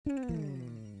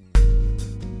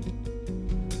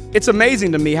It's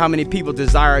amazing to me how many people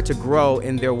desire to grow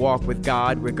in their walk with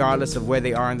God, regardless of where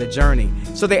they are in the journey.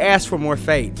 So they ask for more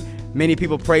faith. Many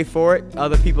people pray for it.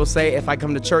 Other people say, if I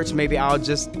come to church, maybe I'll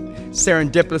just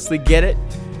serendipitously get it.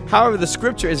 However, the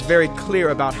scripture is very clear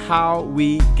about how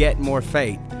we get more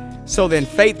faith. So then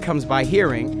faith comes by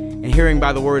hearing, and hearing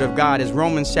by the word of God, as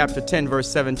Romans chapter 10, verse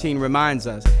 17 reminds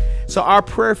us. So our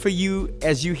prayer for you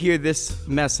as you hear this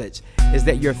message is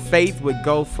that your faith would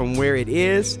go from where it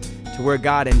is to where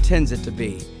God intends it to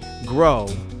be. Grow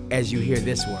as you hear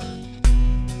this word.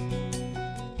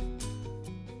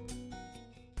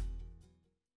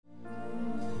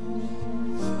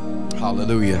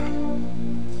 Hallelujah.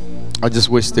 I just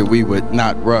wish that we would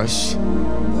not rush,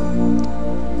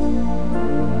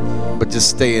 but just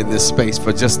stay in this space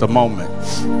for just a moment.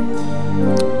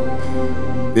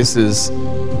 This is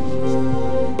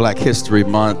Black History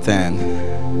Month, and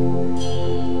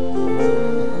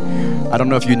I don't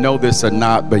know if you know this or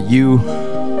not, but you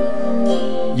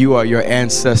are your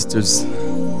ancestors'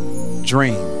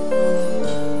 dream.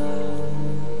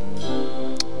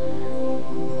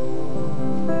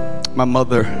 My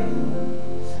mother's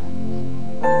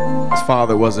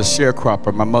father was a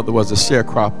sharecropper. My mother was a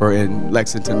sharecropper in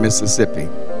Lexington, Mississippi.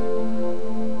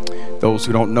 Those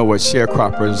who don't know what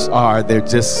sharecroppers are, they're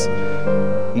just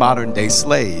modern day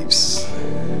slaves.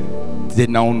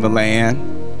 Didn't own the land.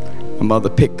 My mother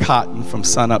picked cotton from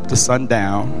sun up to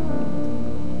sundown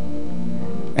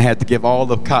and had to give all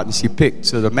the cotton she picked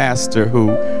to the master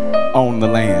who owned the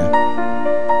land.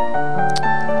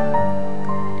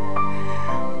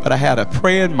 But I had a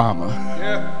praying mama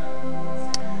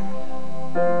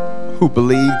who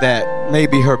believed that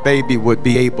maybe her baby would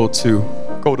be able to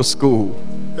go to school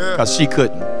because she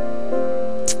couldn't.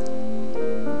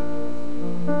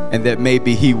 And that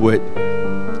maybe he would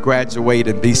graduate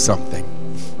and be something.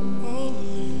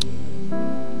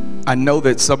 I know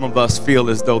that some of us feel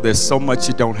as though there's so much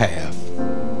you don't have,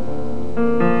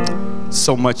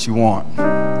 so much you want.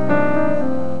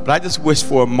 But I just wish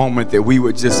for a moment that we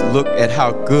would just look at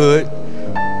how good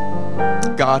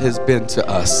God has been to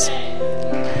us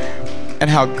and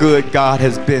how good God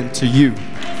has been to you.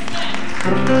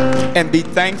 And be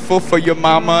thankful for your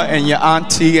mama and your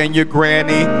auntie and your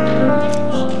granny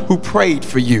who prayed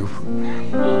for you.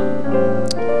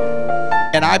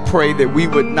 And I pray that we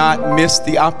would not miss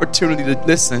the opportunity to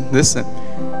listen,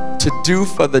 to do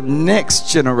for the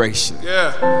next generation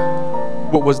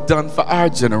what was done for our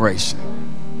generation.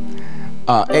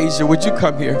 Asia, would you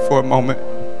come here for a moment?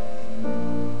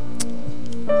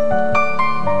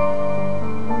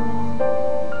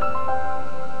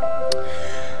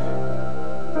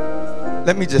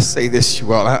 Let me just say this,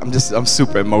 you all. I'm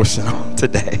super emotional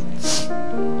today.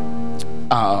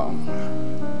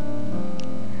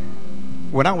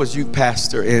 When I was youth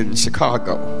pastor in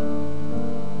Chicago,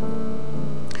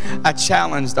 I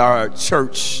challenged our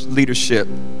church leadership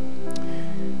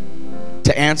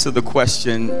to answer the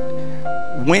question,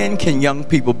 when can young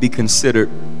people be considered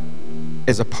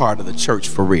as a part of the church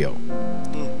for real?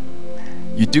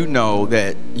 You do know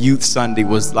that Youth Sunday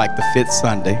was like the fifth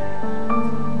Sunday.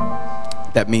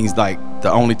 That means like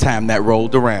the only time that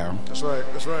rolled around. That's right,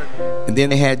 that's right. And then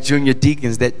they had junior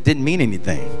deacons that didn't mean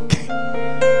anything.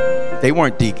 They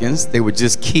weren't deacons, they were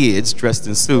just kids dressed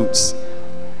in suits.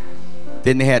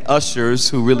 Then they had ushers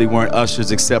who really weren't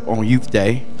ushers except on Youth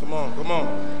Day. Come on, come on.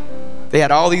 They had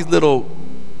all these little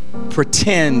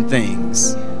pretend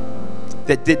things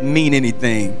that didn't mean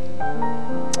anything.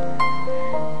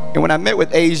 And when I met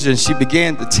with Asia, she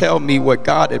began to tell me what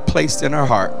God had placed in her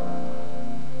heart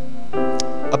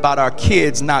about our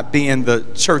kids not being the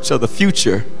church of the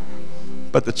future,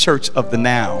 but the church of the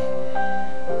now.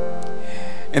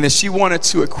 And that she wanted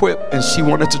to equip and she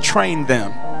wanted to train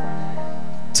them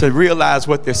to realize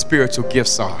what their spiritual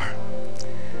gifts are.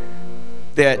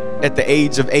 That at the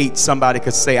age of 8, somebody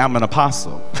could say, I'm an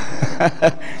apostle.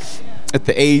 At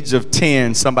the age of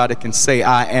 10, somebody can say,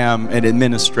 I am an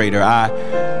administrator.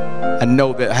 I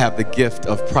know that I have the gift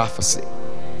of prophecy.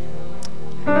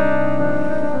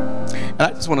 And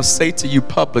I just want to say to you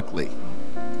publicly,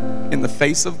 in the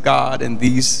face of God and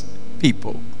these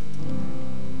people,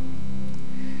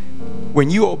 when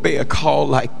you obey a call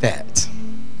like that,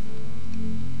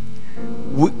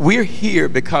 we're here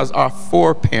because our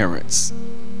foreparents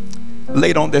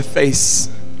laid on their face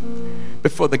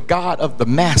before the God of the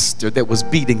master that was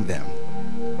beating them.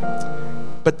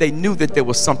 But they knew that there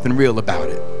was something real about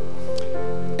it.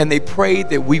 And they prayed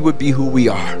that we would be who we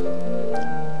are.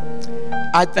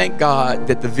 I thank God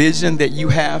that the vision that you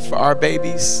have for our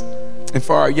babies and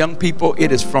for our young people,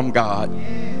 it is from God.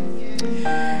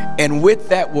 And with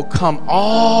that will come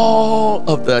all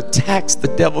of the attacks the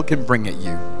devil can bring at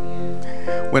you.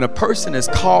 When a person is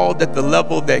called at the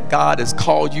level that God has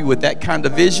called you with that kind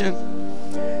of vision,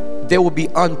 there will be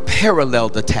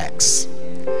unparalleled attacks.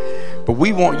 But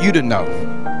we want you to know,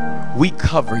 we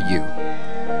cover you.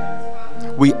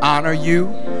 We honor you.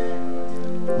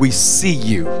 We see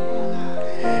you.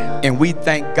 And we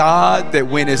thank God that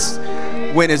when it's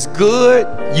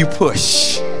good, you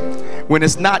push. When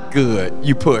it's not good,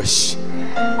 you push.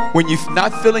 When you're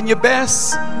not feeling your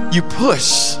best, you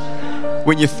push.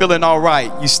 When you're feeling all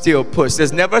right, you still push.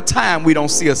 There's never a time we don't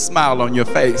see a smile on your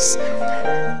face.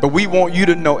 But we want you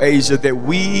to know, Asia, that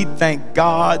we thank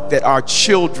God that our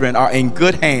children are in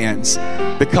good hands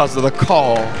because of the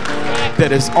call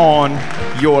that is on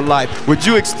your life. Would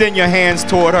you extend your hands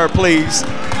toward her, please?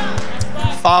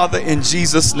 Father, in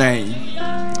Jesus' name,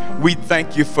 we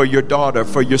thank you for your daughter,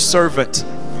 for your servant.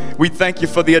 We thank you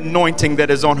for the anointing that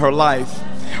is on her life.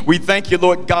 We thank you,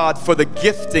 Lord God, for the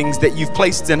giftings that you've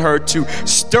placed in her to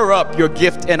stir up your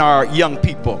gift in our young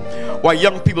people. While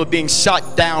young people are being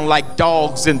shot down like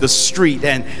dogs in the street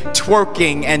and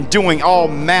twerking and doing all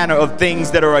manner of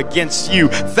things that are against you.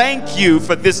 Thank you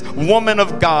for this woman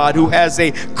of God who has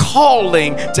a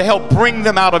calling to help bring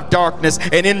them out of darkness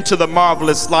and into the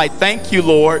marvelous light. Thank you,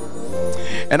 Lord.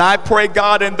 And I pray,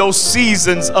 God, in those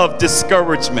seasons of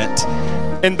discouragement,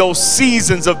 in those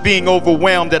seasons of being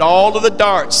overwhelmed at all of the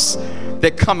darts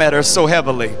that come at her so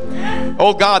heavily,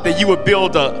 oh God, that you would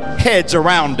build a hedge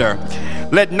around her.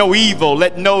 Let no evil,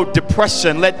 let no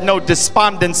depression, let no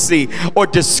despondency or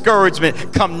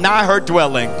discouragement come nigh her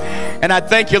dwelling. And I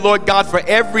thank you, Lord God, for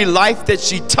every life that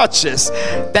she touches.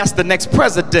 That's the next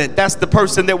president. That's the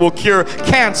person that will cure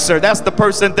cancer. That's the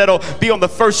person that'll be on the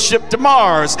first ship to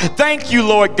Mars. Thank you,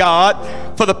 Lord God,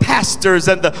 for the pastors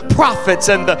and the prophets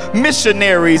and the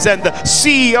missionaries and the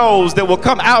CEOs that will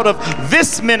come out of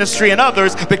this ministry and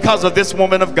others because of this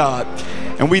woman of God.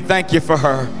 And we thank you for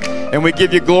her. And we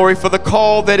give you glory for the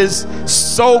call that is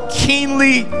so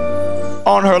keenly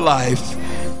on her life.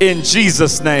 In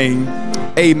Jesus' name,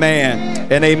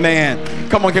 amen and amen.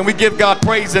 Come on, can we give God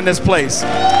praise in this place?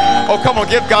 Oh, come on,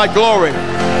 give God glory.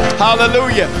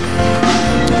 Hallelujah.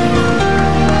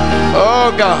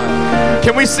 Oh, God.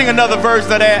 Can we sing another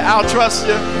version of that? I'll trust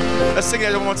you. Let's sing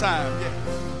it one more time. Yeah.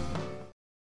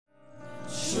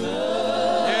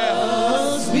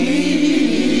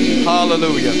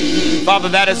 Hallelujah. Father,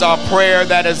 that is our prayer.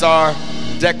 That is our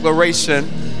declaration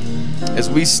as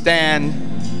we stand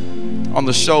on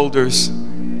the shoulders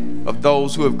of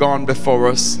those who have gone before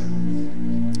us,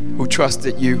 who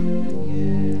trusted you.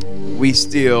 We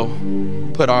still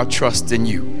put our trust in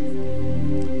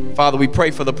you. Father, we pray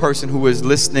for the person who is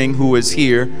listening, who is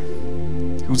here,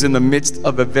 who's in the midst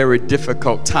of a very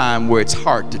difficult time where it's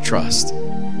hard to trust.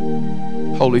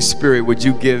 Holy Spirit, would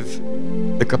you give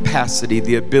the capacity,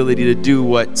 the ability to do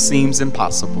what seems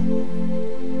impossible.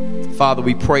 Father,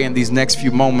 we pray in these next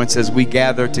few moments as we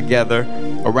gather together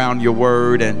around your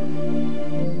word, and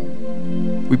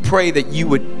we pray that you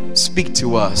would speak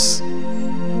to us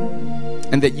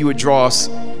and that you would draw us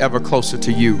ever closer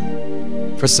to you.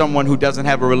 For someone who doesn't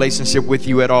have a relationship with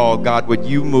you at all, God, would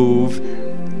you move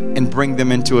and bring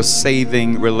them into a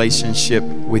saving relationship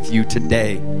with you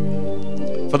today?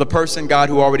 For the person, God,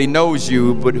 who already knows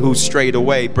you but who strayed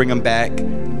away, bring them back.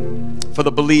 For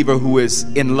the believer who is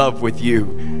in love with you,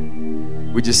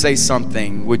 would you say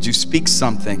something? Would you speak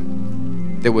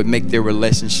something that would make their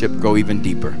relationship go even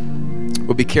deeper?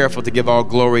 We'll be careful to give all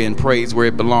glory and praise where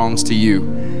it belongs to you.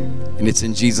 And it's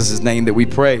in Jesus' name that we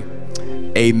pray.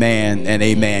 Amen and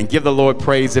amen. Give the Lord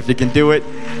praise if you can do it.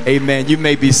 Amen. You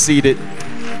may be seated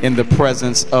in the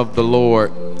presence of the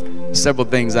Lord. Several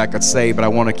things I could say, but I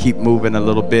want to keep moving a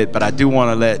little bit. But I do want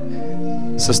to let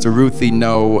Sister Ruthie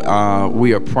know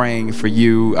we are praying for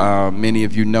you. Many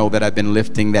of you know that I've been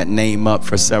lifting that name up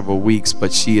for several weeks,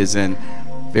 but she is in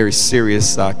very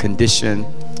serious condition.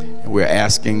 And we're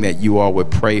asking that you all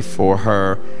would pray for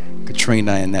her,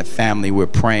 Katrina, and that family. We're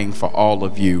praying for all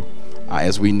of you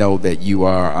as we know that you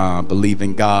are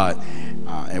believing God.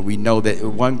 And we know that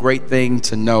one great thing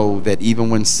to know that even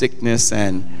when sickness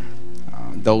and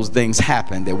those things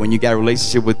happen, that when you got a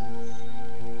relationship with,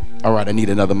 all right, I need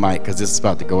another mic because this is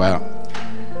about to go out.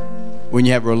 When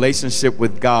you have a relationship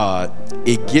with God,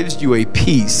 it gives you a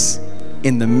peace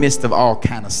in the midst of all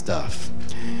kind of stuff.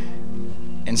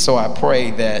 And so I pray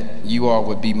that you all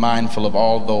would be mindful of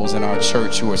all those in our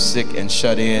church who are sick and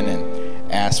shut in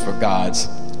and ask for God's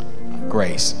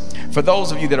grace. For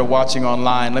those of you that are watching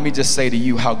online, let me just say to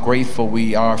you how grateful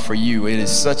we are for you. It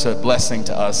is such a blessing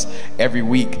to us every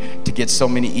week to get so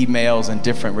many emails and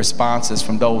different responses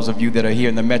from those of you that are here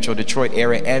in the Metro Detroit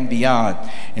area and beyond.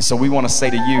 And so we want to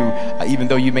say to you, even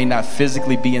though you may not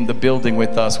physically be in the building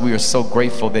with us, we are so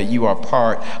grateful that you are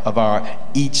part of our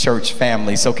E-Church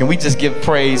family. So can we just give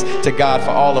praise to God for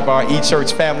all of our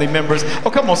E-Church family members?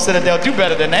 Oh, come on, Citadel, do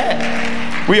better than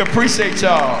that. We appreciate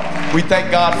y'all. We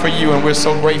thank God for you, and we're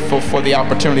so grateful for the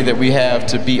opportunity that we have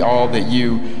to be all that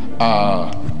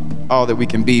we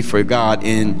can be for God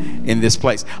in this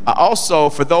place. Also,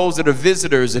 for those that are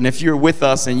visitors, and if you're with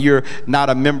us and you're not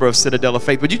a member of Citadel of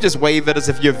Faith, would you just wave at us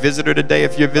if you're a visitor today?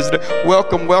 If you're a visitor,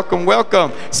 welcome, welcome,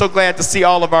 welcome. So glad to see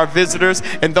all of our visitors,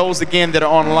 and those again that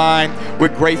are online,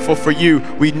 we're grateful for you.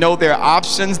 We know there are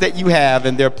options that you have,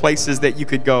 and there are places that you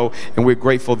could go, and we're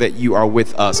grateful that you are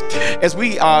with us. As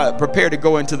we prepare to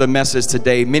go into the message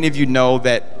today, many of you know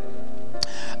that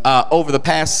over the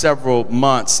past several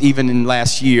months, even in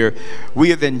last year, we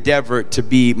have endeavored to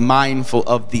be mindful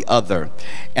of the other.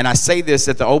 And I say this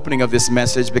at the opening of this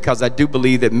message because I do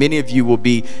believe that many of you will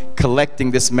be collecting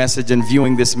this message and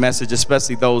viewing this message,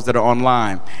 especially those that are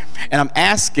online. And I'm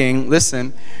asking,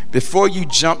 listen, before you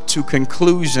jump to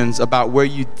conclusions about where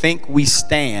you think we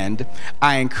stand,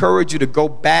 I encourage you to go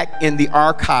back in the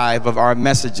archive of our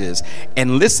messages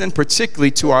and listen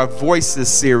particularly to our Voices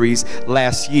series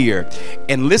last year,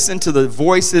 and listen to the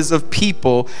voices of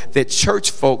people that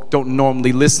church folk don't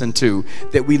normally listen to,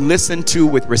 that we listen to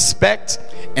with respect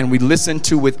and we listen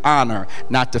to with honor,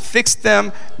 not to fix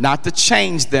them, not to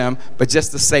change them, but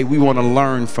just to say we want to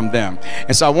learn from them.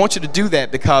 And so I want you to do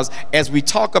that, because as we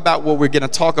talk about what we're going to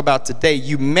talk about today,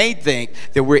 you may think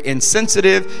that we're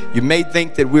insensitive, you may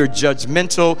think that we're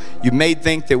judgmental, you may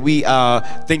think that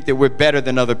we're better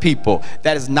than other people.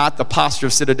 That is not the posture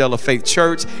of Citadel of Faith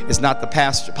Church. It's not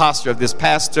the posture of this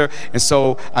pastor. And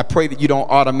so I pray that you don't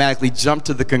automatically jump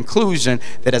to the conclusion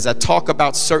that as I talk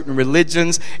about certain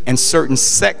religions and certain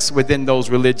sects within those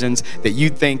religions, that you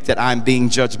think that I'm being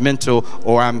judgmental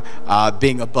or I'm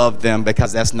being above them,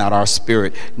 because that's not our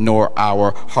spirit nor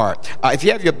our heart. If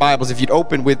you have your Bibles, if you'd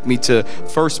open with me to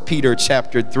 1 Peter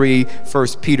chapter 3, 1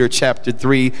 Peter chapter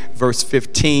 3, verse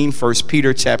 15, 1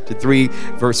 Peter chapter 3,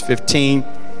 verse 15.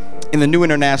 In the New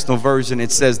International Version,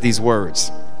 it says these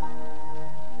words: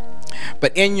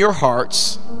 "But in your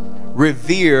hearts,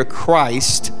 revere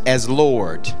Christ as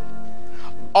Lord.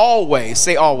 Always,"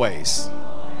 say always,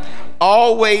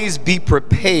 "always be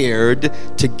prepared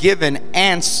to give an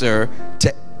answer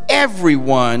to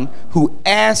everyone who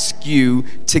asks you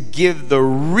to give the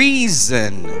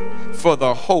reason for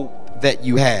the hope that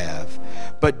you have.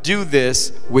 But do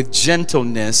this with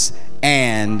gentleness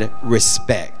and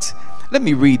respect." Let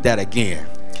me read that again.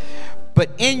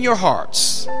 "But in your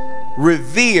hearts,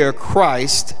 revere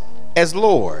Christ as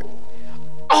Lord.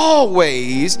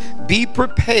 Always be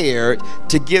prepared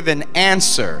to give an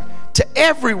answer to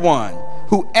everyone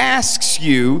who asks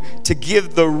you to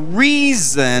give the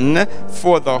reason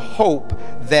for the hope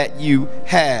that you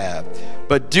have.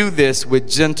 But do this with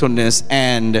gentleness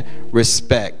and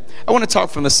respect." I want to talk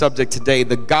from the subject today,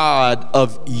 the God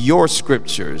of your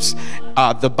scriptures,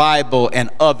 the Bible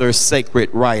and other sacred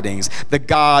writings. The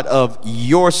God of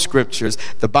your scriptures,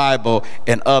 the Bible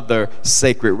and other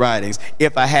sacred writings.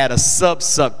 If I had a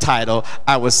subtitle,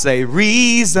 I would say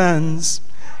reasons.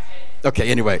 Okay,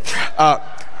 anyway.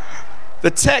 The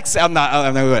text,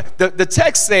 the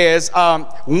text says,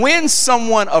 when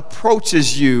someone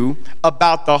approaches you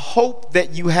about the hope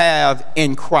that you have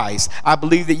in Christ. I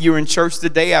believe that you're in church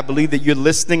today. I believe that you're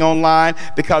listening online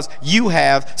because you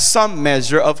have some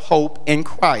measure of hope in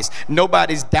Christ.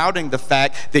 Nobody's doubting the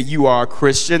fact that you are a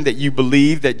Christian, that you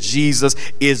believe that Jesus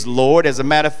is Lord. As a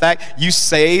matter of fact, you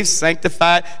saved,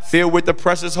 sanctified, filled with the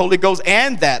precious Holy Ghost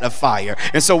and that of fire.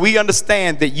 And so we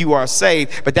understand that you are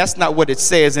saved, but that's not what it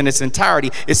says in its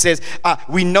entirety. It says,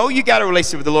 we know you got a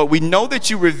relationship with the Lord. We know that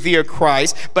you revere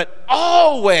Christ, but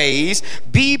always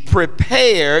be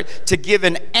prepared to give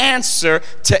an answer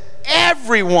to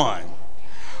everyone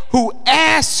who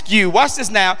asks you, watch this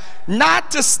now,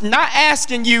 not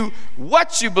asking you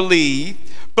what you believe,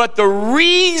 but the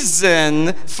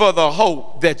reason for the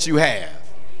hope that you have.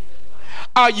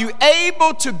 Are you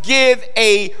able to give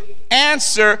an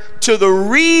answer to the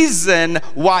reason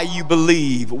why you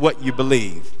believe what you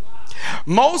believe?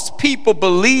 Most people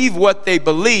believe what they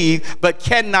believe, but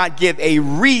cannot give a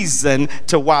reason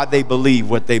to why they believe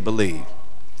what they believe.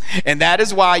 And that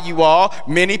is why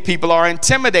many people are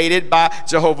intimidated by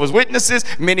Jehovah's Witnesses.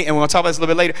 And we're going to talk about this a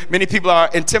little bit later. Many people are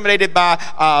intimidated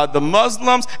by the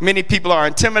Muslims. Many people are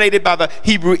intimidated by the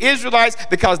Hebrew Israelites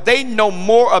because they know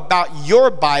more about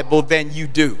your Bible than you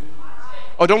do.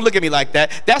 Oh, don't look at me like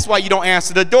that. That's why you don't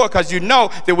answer the door, because you know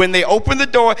that when they open the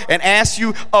door and ask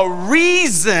you a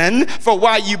reason for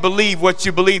why you believe what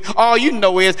you believe, all you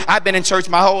know is, I've been in church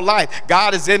my whole life.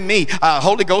 God is in me.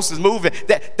 Holy Ghost is moving.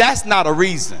 That's not a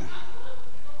reason.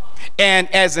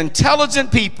 And as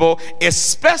intelligent people,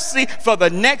 especially for the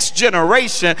next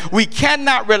generation, we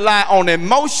cannot rely on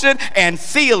emotion and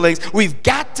feelings. We've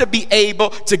got to be able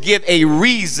to give a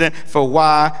reason for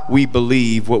why we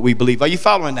believe what we believe. Are you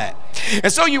following that?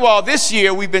 And so you all, this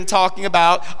year we've been talking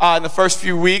about, in the first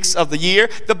few weeks of the year,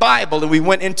 the Bible. And we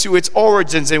went into its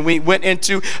origins, and we went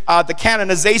into the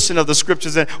canonization of the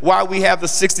scriptures and why we have the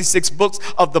 66 books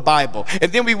of the Bible.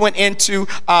 And then we went into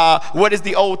what is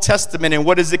the Old Testament and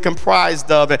what is it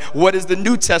comprised of, and what is the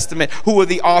New Testament, who are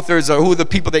the authors or who are the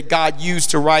people that God used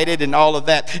to write it, and all of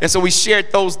that. And so we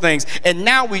shared those things. And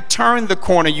now we turn the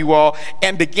corner, you all,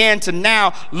 and began to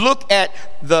now look at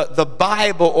the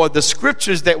Bible or the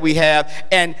scriptures that we have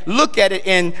and look at it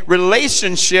in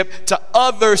relationship to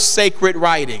other sacred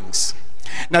writings.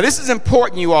 Now this is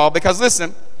important, you all, because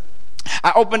listen,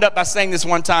 I opened up by saying this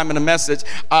one time in a message.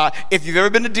 If you've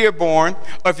ever been to Dearborn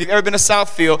or if you've ever been to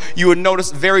Southfield, you will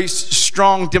notice very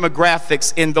strong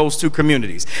demographics in those two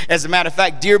communities. As a matter of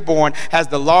fact, Dearborn has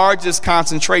the largest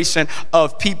concentration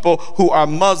of people who are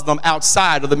Muslim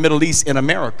outside of the Middle East in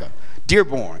America.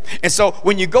 Dearborn. And so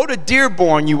when you go to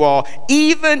Dearborn, you all,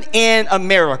 even in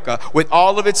America, with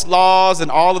all of its laws and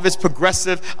all of its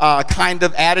progressive kind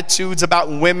of attitudes about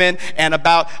women and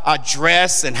about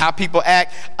dress and how people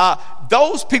act,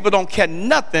 those people don't care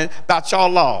nothing about y'all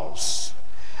laws.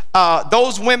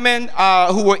 Those women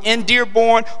who are in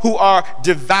Dearborn, who are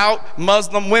devout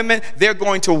Muslim women, they're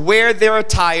going to wear their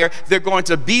attire. They're going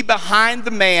to be behind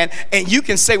the man. And you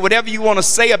can say whatever you want to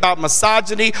say about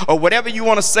misogyny or whatever you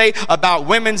want to say about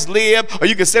women's lib, or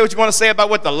you can say what you want to say about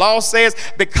what the law says,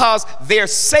 because their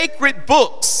sacred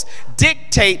books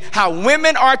dictate how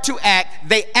women are to act.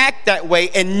 They act that way,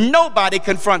 and nobody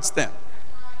confronts them.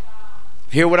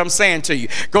 Hear what I'm saying to you.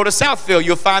 Go to Southfield,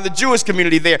 you'll find the Jewish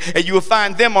community there, and you will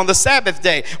find them on the Sabbath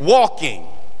day walking.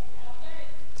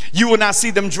 You will not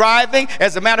see them driving.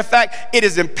 As a matter of fact, it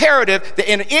is imperative that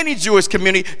in any Jewish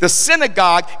community, the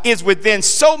synagogue is within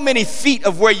so many feet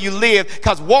of where you live,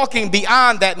 because walking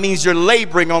beyond that means you're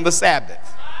laboring on the Sabbath.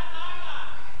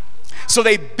 So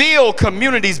they build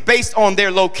communities based on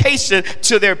their location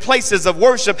to their places of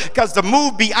worship, because to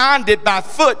move beyond it by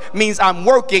foot means I'm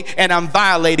working and I'm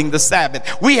violating the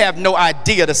Sabbath. We have no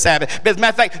idea the Sabbath. But as a matter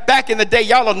of fact, back in the day,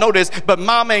 y'all don't know this, but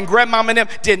mama and grandmama and them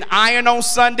didn't iron on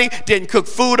Sunday, didn't cook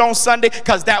food on Sunday,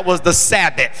 because that was the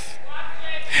Sabbath.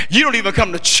 You don't even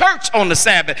come to church on the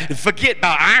Sabbath and forget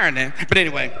about ironing. But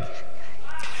anyway,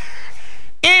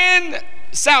 in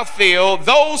Southfield,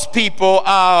 those people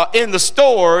in the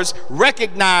stores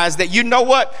recognize that, you know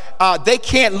what, they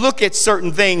can't look at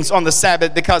certain things on the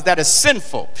Sabbath because that is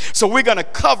sinful. So we're going to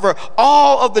cover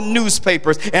all of the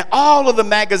newspapers and all of the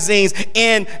magazines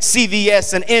in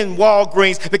CVS and in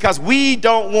Walgreens, because we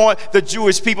don't want the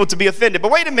Jewish people to be offended.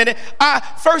 But wait a minute, our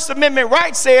First Amendment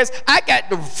right says I got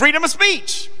the freedom of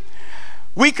speech.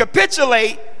 We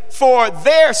capitulate for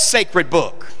their sacred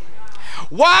book.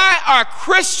 Why are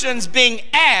Christians being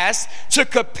asked to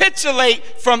capitulate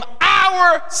from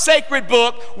our sacred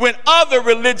book when other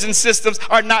religion systems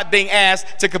are not being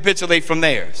asked to capitulate from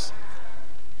theirs?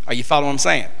 Are you following what I'm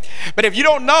saying? But if you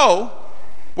don't know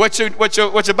what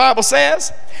your Bible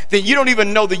says, then you don't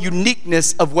even know the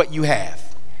uniqueness of what you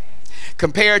have.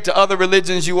 Compared to other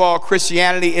religions, you all,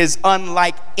 Christianity is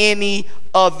unlike any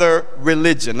other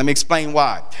religion. Let me explain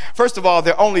why. First of all,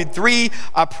 there are only three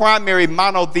primary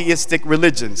monotheistic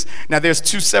religions. Now, there's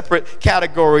two separate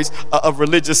categories of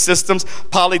religious systems: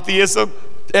 polytheism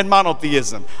and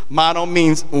monotheism. Mono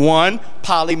means one,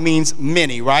 poly means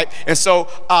many, right? And so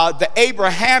the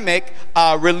Abrahamic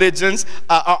religions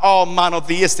are all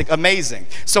monotheistic. Amazing.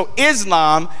 So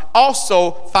Islam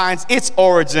also finds its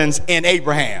origins in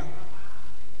Abraham.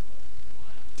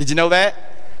 Did you know that?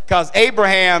 Because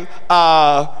Abraham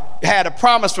had a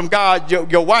promise from God,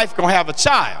 your wife gonna have a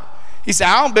child. He said,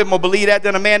 I don't bet more believe that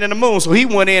than a man in the moon. So he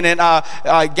went in and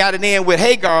got it in with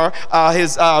Hagar,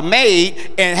 his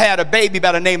maid, and had a baby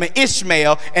by the name of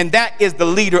Ishmael, and that is the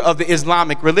leader of the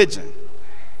Islamic religion.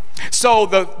 So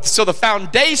the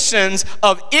foundations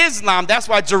of Islam, that's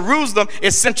why Jerusalem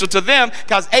is central to them,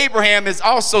 because Abraham is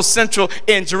also central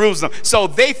in Jerusalem. So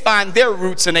they find their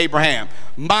roots in Abraham.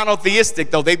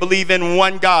 Monotheistic, though, they believe in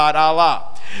one God, Allah.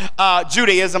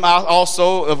 Judaism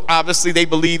also, obviously, they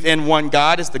believe in one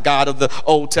God. It's the God of the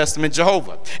Old Testament,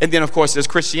 Jehovah. And then, of course, there's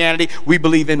Christianity. We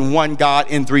believe in one God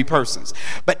in three persons.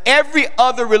 But every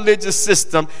other religious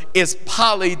system is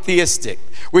polytheistic,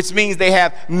 which means they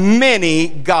have many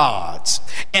gods.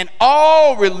 And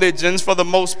all religions, for the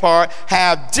most part,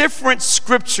 have different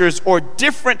scriptures or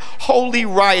different holy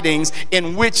writings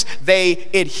in which they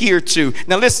adhere to.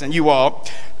 Now, listen, you all,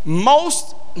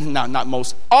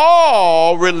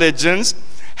 all religions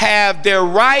have their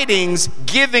writings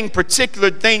giving particular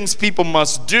things people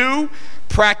must do,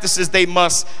 practices they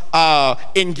must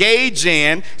engage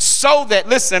in, so that,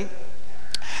 listen,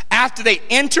 after they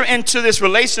enter into this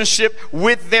relationship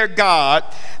with their God,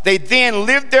 they then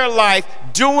live their life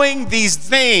doing these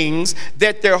things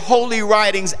that their holy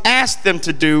writings ask them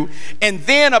to do. And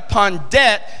then upon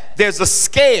death, there's a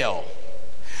scale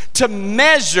to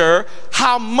measure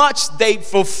how much they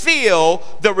fulfill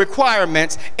the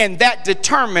requirements, and that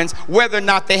determines whether or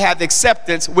not they have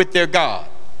acceptance with their God.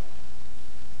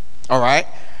 All right?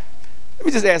 Let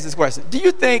me just ask this question. Do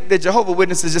you think that Jehovah's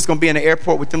Witnesses is just going to be in the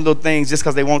airport with them little things just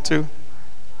because they want to?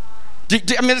 Do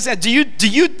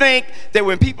you think that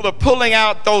when people are pulling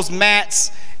out those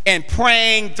mats and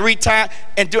praying 3 times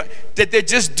that they're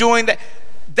just doing that?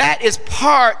 That is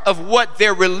part of what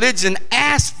their religion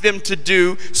asks them to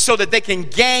do so that they can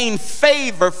gain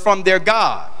favor from their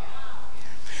God.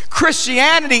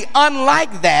 Christianity,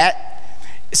 unlike that,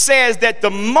 says that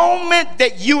the moment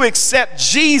that you accept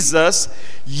Jesus,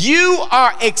 you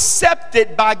are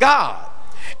accepted by God.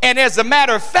 And as a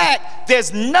matter of fact,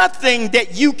 there's nothing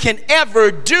that you can ever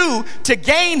do to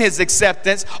gain his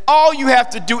acceptance. All you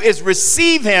have to do is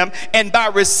receive him, and by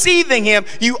receiving him,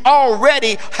 you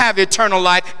already have eternal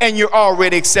life, and you're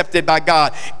already accepted by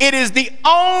God. It is the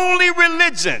only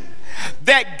religion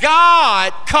that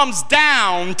God comes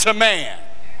down to man.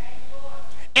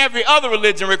 Every other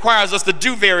religion requires us to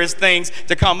do various things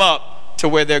to come up to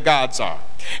where their gods are.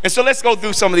 And so let's go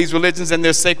through some of these religions and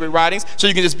their sacred writings so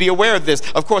you can just be aware of this.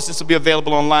 Of course, this will be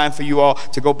available online for you all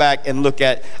to go back and look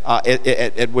at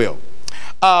will.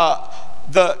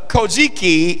 The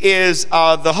Kojiki is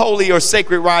the holy or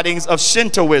sacred writings of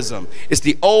Shintoism. It's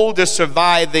the oldest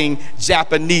surviving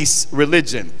Japanese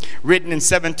religion. Written in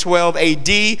 712 AD,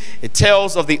 it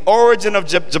tells of the origin of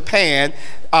Japan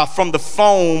from the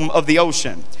foam of the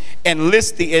ocean, and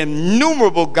lists the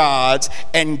innumerable gods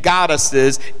and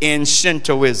goddesses in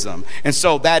Shintoism. And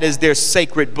so that is their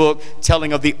sacred book,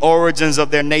 telling of the origins of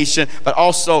their nation, but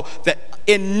also the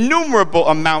innumerable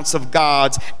amounts of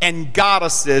gods and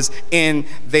goddesses in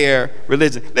their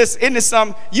religion. Listen, isn't it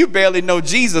something? You barely know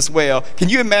Jesus well. Can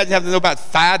you imagine having to know about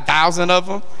 5,000 of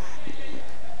them?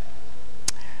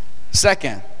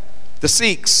 Second, the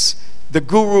Sikhs, the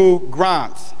Guru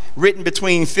Granth, written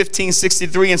between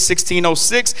 1563 and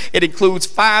 1606. It includes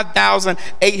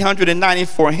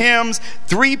 5,894 hymns,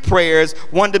 3 prayers,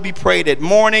 one to be prayed at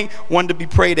morning, one to be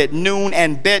prayed at noon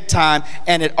and bedtime,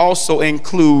 and it also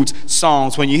includes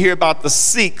songs. When you hear about the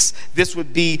Sikhs, this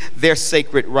would be their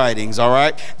sacred writings, all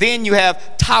right? Then you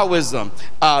have Taoism,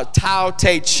 Tao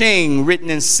Te Ching, written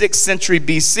in 6th century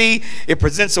BC. It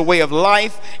presents a way of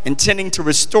life intending to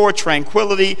restore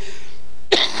tranquility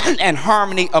and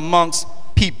harmony amongst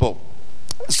people.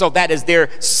 So that is their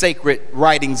sacred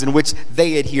writings in which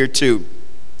they adhere to.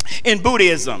 In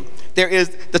Buddhism, there is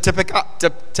the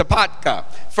Tipitaka,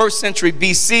 1st century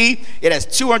BC. It has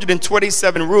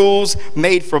 227 rules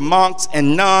made for monks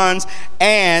and nuns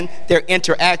and their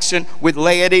interaction with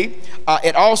laity.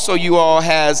 It also, you all,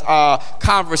 has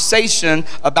conversation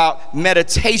about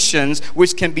meditations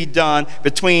which can be done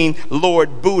between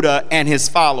Lord Buddha and his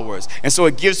followers. And so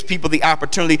it gives people the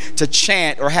opportunity to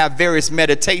chant or have various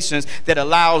meditations that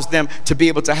allows them to be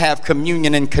able to have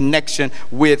communion and connection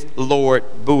with Lord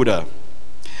Buddha.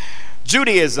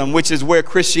 Judaism, which is where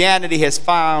Christianity has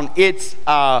found its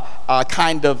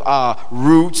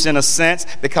roots in a sense,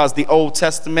 because the Old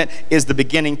Testament is the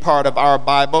beginning part of our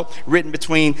Bible, written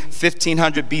between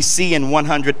 1500 BC and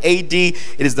 100 AD. It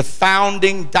is the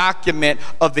founding document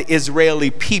of the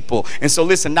Israeli people. And so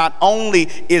listen, not only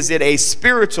is it a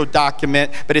spiritual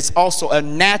document, but it's also a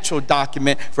natural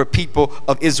document for people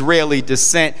of Israeli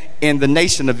descent in the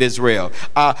nation of Israel.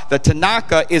 The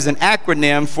Tanakh is an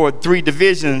acronym for 3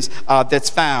 divisions, that's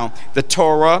found: the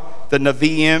Torah, the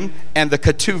Nevi'im, and the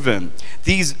Ketuvim.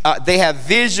 These they have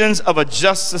visions of a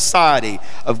just society,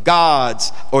 of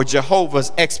God's or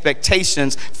Jehovah's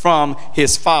expectations from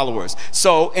his followers.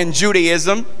 So in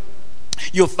Judaism,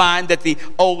 you'll find that the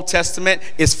Old Testament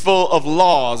is full of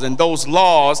laws, and those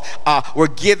laws were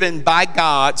given by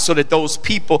God so that those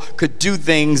people could do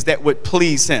things that would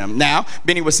please him. Now,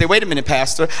 many would say, wait a minute,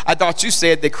 Pastor, I thought you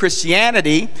said that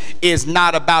Christianity is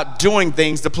not about doing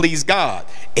things to please God.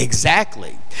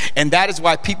 Exactly. And that is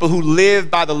why people who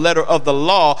live by the letter of the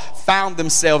law found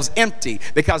themselves empty,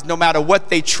 because no matter what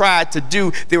they tried to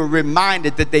do, they were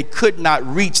reminded that they could not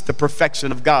reach the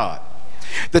perfection of God.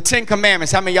 The 10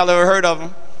 Commandments, how many of y'all ever heard of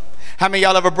them? How many of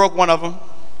y'all ever broke one of them?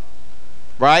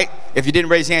 Right? If you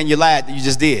didn't raise your hand, you lied that you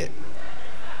just did.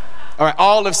 All right,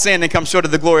 all have sinned and come short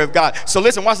of the glory of God. So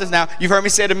listen, watch this now. You've heard me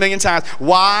say it a million times.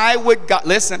 Why would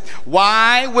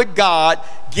God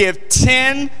give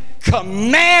 10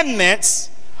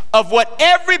 commandments of what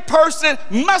every person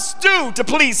must do to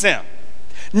please him,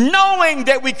 knowing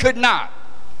that we could not?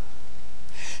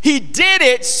 He did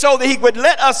it so that he would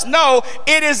let us know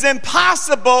it is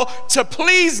impossible to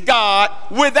please God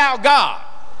without God.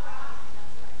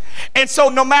 And so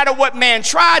no matter what man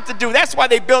tried to do, that's why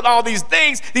they built all these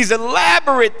things, these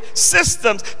elaborate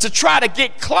systems to try to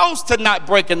get close to not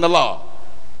breaking the law.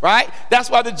 Right? That's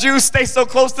why the Jews stay so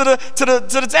close to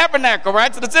the tabernacle,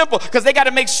 right? To the temple, because they got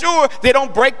to make sure they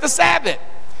don't break the Sabbath.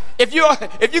 If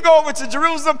you go over to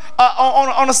Jerusalem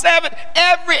on a Sabbath,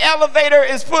 every elevator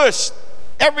is pushed.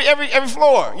 Every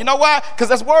floor. You know why? Because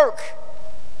that's work.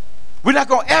 We're not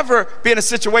going to ever be in a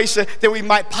situation that we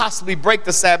might possibly break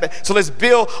the Sabbath. So let's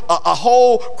build a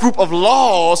whole group of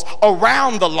laws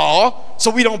around the law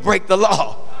so we don't break the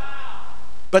law.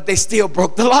 But they still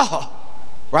broke the law.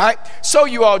 Right? So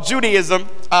you all, Judaism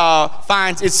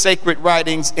finds its sacred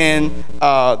writings in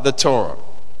the Torah.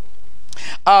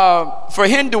 For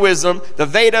Hinduism, the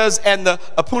Vedas and the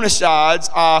Upanishads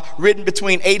are written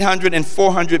between 800 and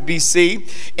 400 BC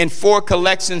in 4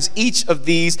 collections. Each of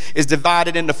these is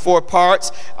divided into 4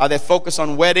 parts that focus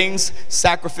on weddings,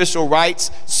 sacrificial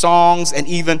rites, songs, and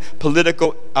even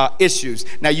political issues.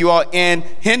 Now, you are in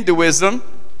Hinduism.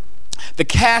 The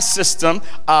caste system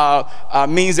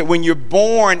means that when you're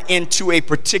born into a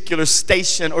particular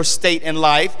station or state in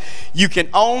life, you can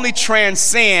only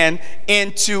transcend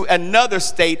into another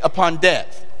state upon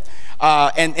death.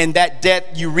 And in that death,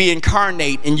 you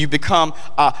reincarnate and you become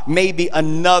maybe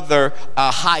another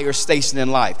higher station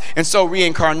in life. And so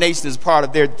reincarnation is part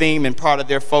of their theme and part of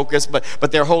their focus,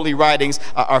 but their holy writings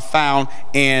are found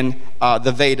in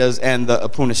the Vedas and the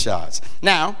Upanishads.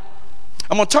 Now,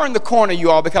 I'm going to turn the corner, you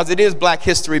all, because it is Black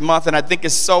History Month, and I think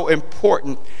it's so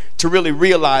important to really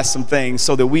realize some things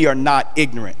so that we are not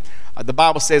ignorant. The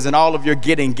Bible says, in all of your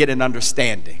getting, get an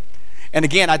understanding. And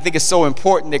again, I think it's so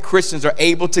important that Christians are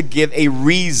able to give a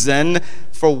reason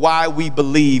for why we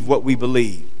believe what we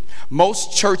believe.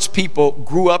 Most church people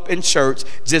grew up in church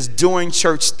just doing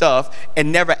church stuff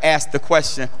and never asked the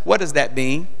question, what does that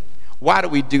mean? Why do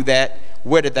we do that?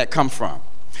 Where did that come from?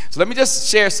 So let me just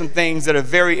share some things that are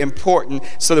very important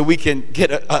so that we can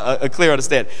get a clear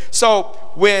understanding. So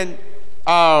when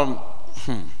the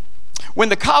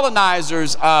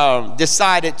colonizers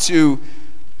decided to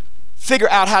figure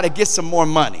out how to get some more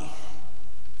money,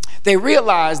 they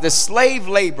realized that slave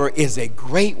labor is a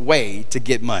great way to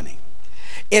get money.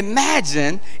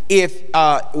 Imagine if,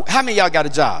 how many of y'all got a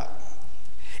job?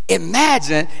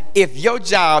 Imagine if your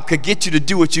job could get you to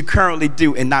do what you currently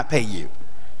do and not pay you.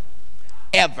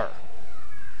 Ever.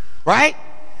 Right?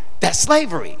 That's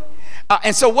slavery.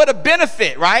 And so what a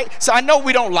benefit, right? So I know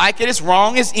we don't like it. It's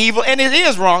wrong. It's evil. And it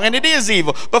is wrong. And it is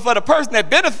evil. But for the person that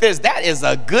benefits, that is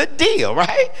a good deal,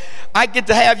 right? I get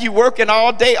to have you working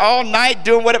all day, all night,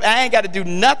 doing whatever. I ain't got to do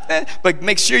nothing but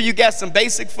make sure you got some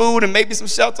basic food and maybe some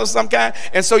shelter of some kind.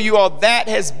 And so you all, that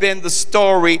has been the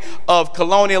story of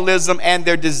colonialism and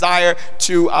their desire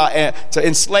to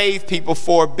enslave people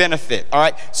for benefit, all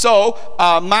right? So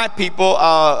my people,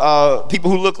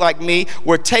 people who look like me,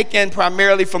 were taken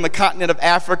primarily from the continent of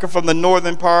Africa, from the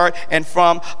northern part and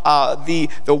from the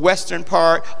western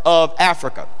part of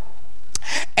Africa.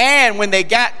 And when they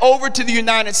got over to the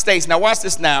United States, now watch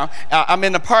this now, I'm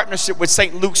in a partnership with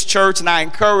St. Luke's Church, and I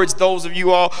encourage those of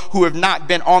you all who have not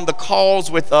been on the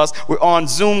calls with us. We're on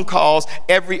Zoom calls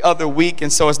every other week,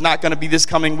 and so it's not going to be this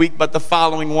coming week, but the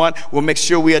following one. We'll make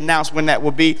sure we announce when that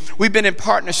will be. We've been in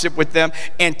partnership with them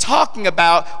and talking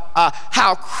about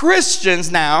how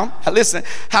Christians now, listen,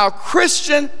 how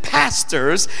Christian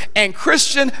pastors and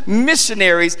Christian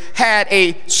missionaries had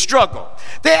a struggle.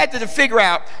 They had to figure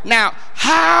out, now,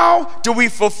 how do we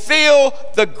fulfill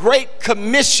the Great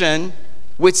Commission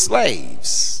with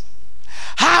slaves?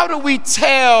 How do we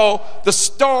tell the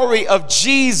story of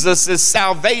Jesus'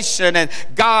 salvation and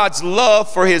God's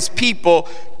love for his people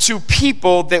to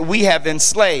people that we have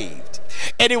enslaved?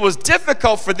 And it was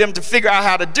difficult for them to figure out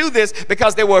how to do this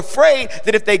because they were afraid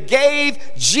that if they gave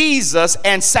Jesus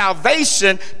and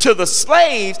salvation to the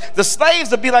slaves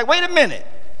would be like, wait a minute,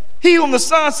 he whom the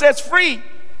Son sets free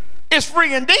is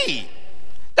free indeed.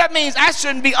 That means I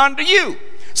shouldn't be under you.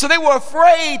 So they were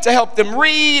afraid to help them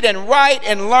read and write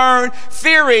and learn,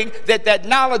 fearing that that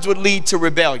knowledge would lead to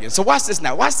rebellion. So watch this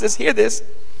now. Watch this. Hear this.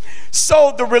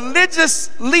 So the religious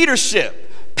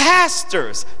leadership,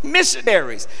 pastors,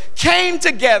 missionaries came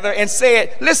together and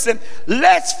said, listen,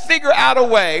 let's figure out a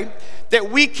way that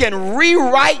we can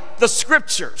rewrite the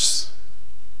scriptures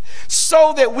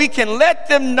so that we can let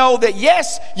them know that,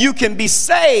 yes, you can be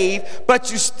saved, but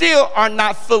you still are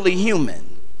not fully human.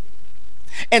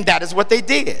 And that is what they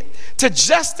did. To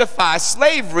justify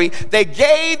slavery, they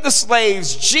gave the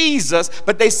slaves Jesus,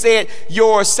 but they said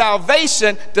your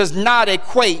salvation does not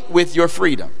equate with your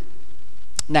freedom.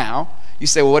 Now, you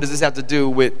say, well, what does this have to do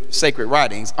with sacred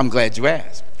writings? I'm glad you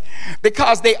asked.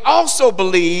 Because they also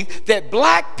believed that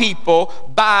black people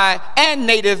and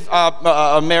Native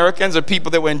Americans or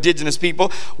people that were indigenous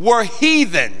people were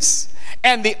heathens.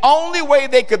 And the only way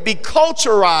they could be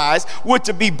culturized would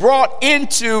to be brought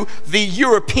into the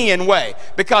European way.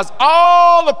 Because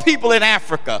all the people in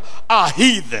Africa are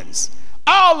heathens.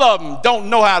 All of them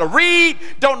don't know how to read,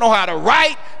 don't know how to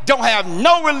write, don't have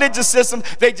no religious system.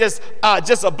 They just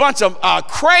a bunch of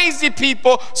crazy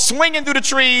people swinging through the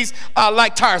trees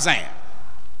like Tarzan.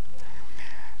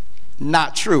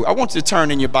 Not true. I want you to turn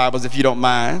in your Bibles, if you don't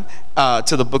mind,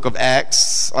 to the book of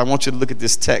Acts. I want you to look at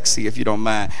this text here, if you don't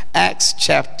mind. Acts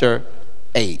chapter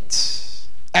 8.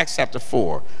 Acts chapter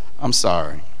 4. I'm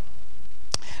sorry.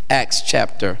 Acts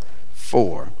chapter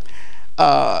 4.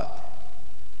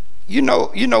 You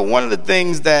know, one of the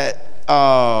things that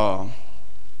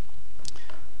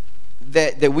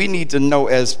that we need to know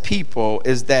as people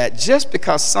is that just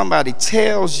because somebody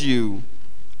tells you,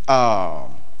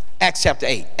 Acts chapter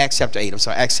 8, Acts chapter 8,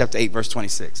 verse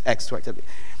 26. Acts chapter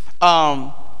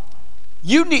 8.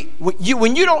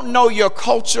 When you don't know your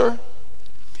culture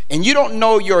and you don't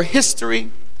know your history,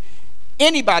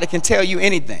 anybody can tell you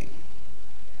anything.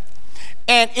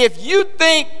 And if you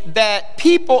think that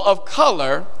people of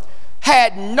color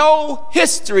had no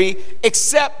history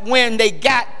except when they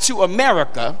got to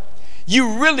America,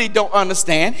 you really don't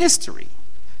understand history.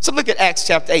 So look at Acts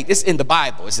chapter 8. It's in the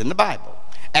Bible. It's in the Bible.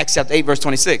 Acts chapter 8, verse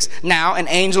 26. Now an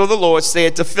angel of the Lord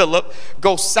said to Philip,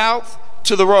 go south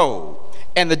to the road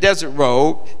and the desert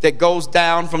road that goes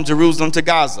down from Jerusalem to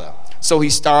Gaza. So he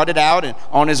started out, and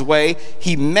on his way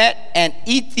he met an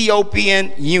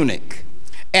Ethiopian eunuch,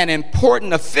 an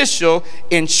important official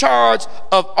in charge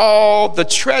of all the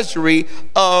treasury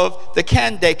of the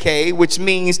Kandake, which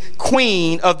means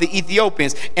queen of the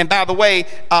Ethiopians. And by the way,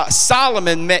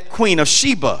 Solomon met Queen of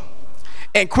Sheba.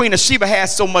 And Queen of Sheba had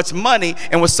so much money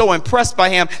and was so impressed by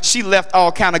him, she left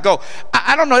all kind of gold.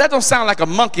 I don't know, that don't sound like a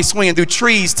monkey swinging through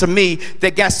trees to me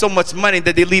that got so much money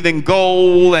that they leave in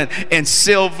gold and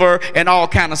silver and all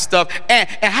kind of stuff. And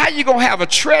how you going to have a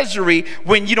treasury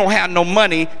when you don't have no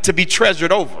money to be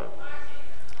treasured over?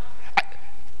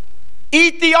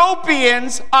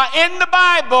 Ethiopians are in the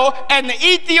Bible, and the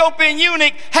Ethiopian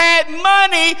eunuch had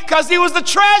money because he was the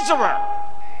treasurer.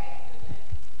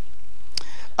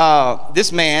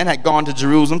 This man had gone to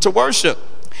Jerusalem to worship,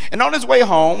 and on his way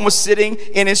home was sitting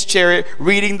in his chariot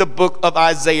reading the book of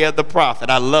Isaiah the prophet.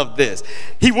 I love this.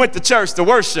 He went to church to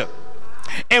worship,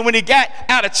 and when he got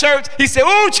out of church, he said,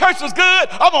 "Ooh, church was good.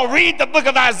 I'm gonna read the book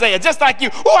of Isaiah, just like you.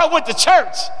 Ooh, I went to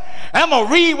church. I'm gonna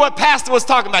read what pastor was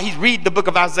talking about." He's reading the book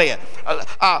of Isaiah.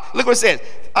 Look what it says.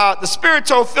 The Spirit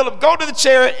told Philip, "Go to the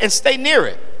chariot and stay near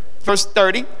it." Verse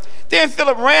 30. Then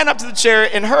Philip ran up to the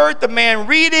chariot and heard the man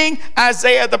reading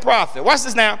Isaiah the prophet. Watch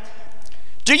this now.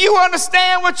 "Do you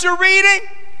understand what you're reading?"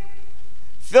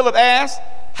 Philip asked.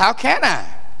 "How can I?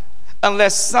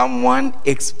 Unless someone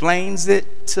explains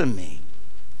it to me."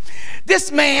 This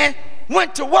man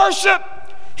went to worship,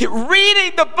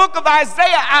 reading the book of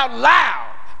Isaiah out loud.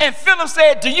 And Philip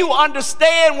said, "Do you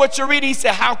understand what you're reading?" He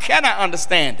said, "How can I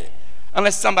understand it?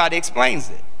 Unless somebody explains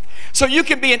it." So you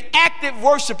can be an active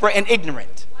worshiper and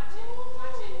ignorant.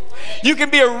 You can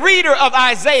be a reader of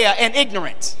Isaiah and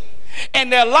ignorant.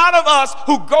 And there are a lot of us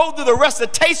who go through the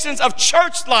recitations of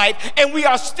church life, and we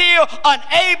are still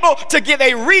unable to give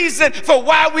a reason for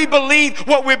why we believe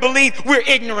what we believe. We're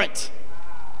ignorant.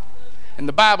 And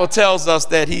the Bible tells us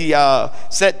that he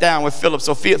sat down with Philip.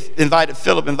 So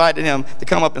Philip invited him to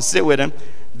come up and sit with him.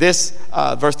 This,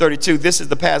 verse 32, this is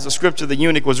the passage of scripture the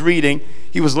eunuch was reading.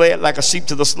 He was led like a sheep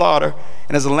to the slaughter,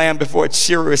 and as a lamb before its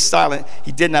shearer is silent,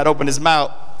 he did not open his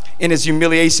mouth. In his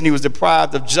humiliation, he was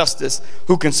deprived of justice.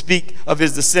 Who can speak of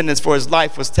his descendants, for his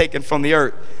life was taken from the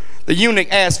earth? The eunuch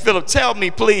asked Philip, tell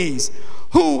me, please,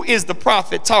 who is the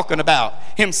prophet talking about?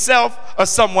 Himself or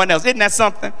someone else? Isn't that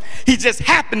something? He just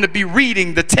happened to be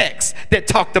reading the text that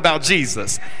talked about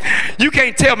Jesus. You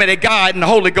can't tell me that God and the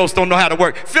Holy Ghost don't know how to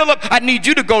work. Philip, I need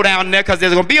you to go down there because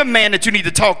there's going to be a man that you need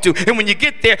to talk to. And when you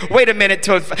get there, wait a minute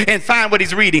and find what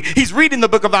he's reading. He's reading the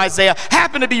book of Isaiah,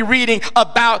 happened to be reading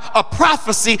about a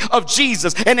prophecy of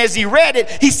Jesus. And as he read it,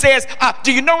 he says,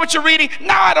 do you know what you're reading?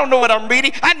 No, I don't know what I'm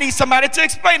reading. I need somebody to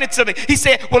explain it to me. He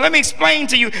said, well, let me explain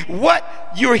to you what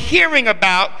you're hearing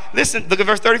about. Listen, look at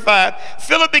verse 35.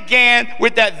 Philip began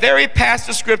with that very passage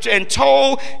of scripture and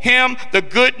told him the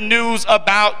good news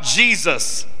about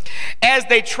Jesus. As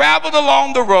they traveled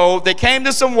along the road, they came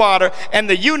to some water, and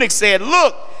the eunuch said,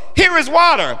 look, here is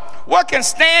water. What can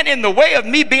stand in the way of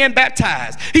me being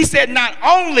baptized? He said, not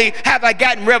only have I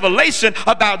gotten revelation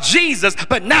about Jesus,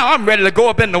 but now I'm ready to go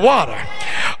up in the water.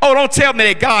 Oh, don't tell me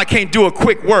that God can't do a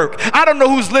quick work. I don't know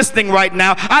who's listening right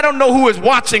now. I don't know who is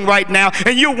watching right now.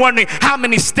 And you're wondering how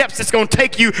many steps it's going to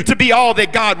take you to be all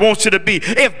that God wants you to be.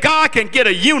 If God can get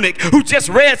a eunuch who just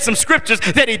read some scriptures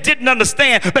that he didn't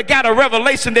understand, but got a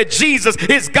revelation that Jesus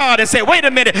is God and said, wait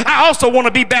a minute, I also want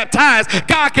to be baptized.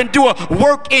 God can do a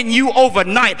work in you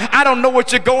overnight. I don't know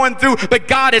what you're going through, but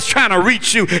God is trying to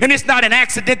reach you. And it's not an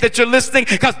accident that you're listening,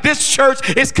 because this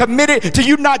church is committed to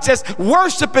you not just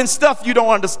worshiping stuff you don't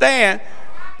understand,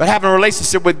 but having a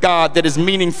relationship with God that is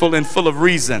meaningful and full of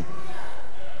reason.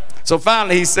 So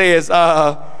finally he says,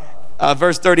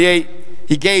 verse 38,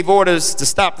 he gave orders to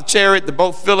stop the chariot.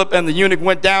 Both Philip and the eunuch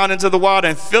went down into the water,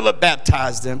 and Philip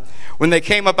baptized them. When they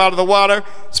came up out of the water,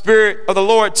 Spirit of the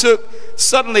Lord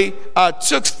suddenly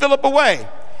took Philip away.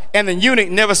 And the eunuch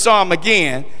never saw him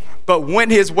again, but went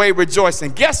his way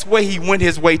rejoicing. Guess where he went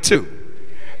his way to?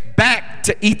 Back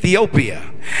to Ethiopia.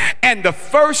 And the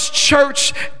first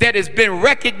church that has been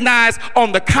recognized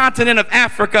on the continent of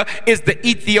Africa is the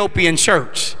Ethiopian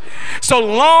church. So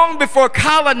long before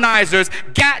colonizers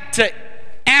got to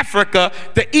Africa,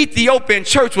 the Ethiopian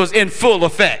church was in full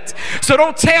effect. So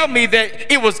don't tell me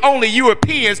that it was only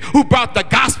Europeans who brought the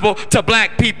gospel to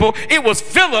black people. It was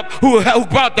Philip who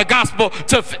brought the gospel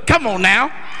to, come on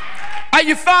now. Are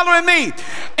you following me?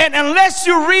 And unless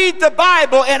you read the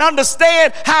Bible and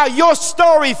understand how your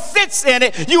story fits in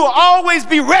it, you will always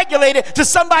be regulated to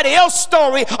somebody else's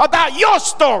story about your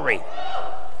story.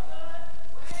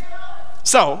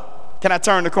 So, can I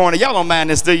turn the corner? Y'all don't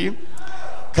mind this, do you?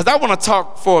 Because I want to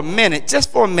talk for a minute, just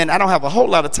for a minute. I don't have a whole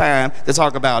lot of time to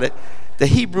talk about it. The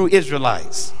Hebrew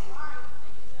Israelites.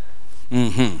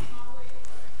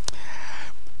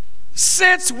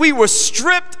 Since we were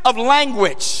stripped of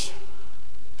language,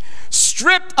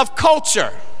 stripped of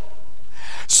culture,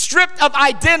 stripped of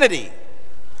identity,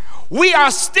 we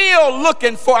are still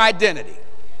looking for identity.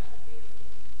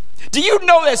 Do you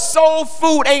know that soul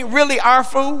food ain't really our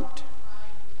food?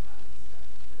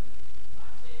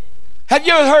 Have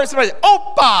you ever heard somebody say,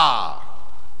 Opa,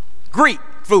 Greek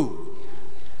food?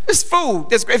 It's food.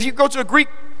 If you go to a Greek,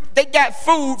 they got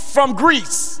food from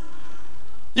Greece.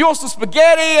 You want some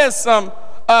spaghetti and some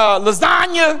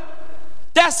lasagna?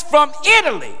 That's from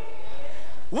Italy.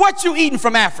 What you eating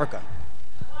from Africa?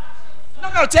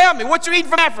 No, tell me, what you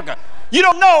eating from Africa? You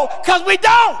don't know, because we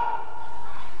don't.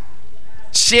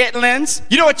 Chitlins.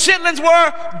 You know what chitlins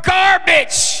were?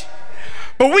 Garbage.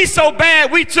 But we so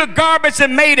bad, we took garbage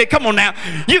and made it. Come on now.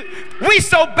 We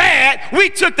so bad, we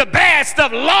took the bad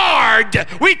stuff, lard.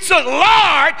 We took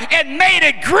lard and made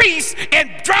it grease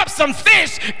and dropped some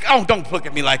fish. Oh, don't look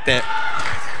at me like that.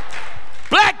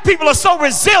 Black people are so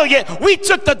resilient, we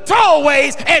took the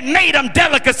throwaways and made them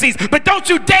delicacies. But don't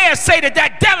you dare say that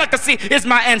that delicacy is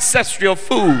my ancestral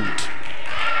food.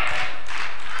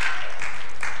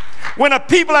 When a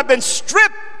people have been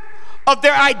stripped of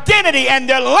their identity and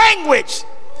their language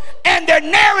and their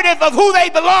narrative of who they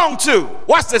belong to.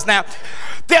 Watch this now.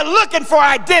 They're looking for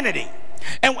identity.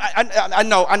 And I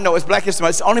know it's Black History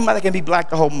Month. It's the only month that can be black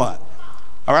the whole month.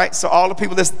 All right? So all the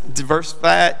people that's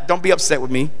diversified, don't be upset with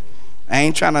me. I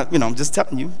ain't trying to, I'm just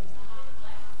telling you.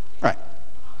 Right.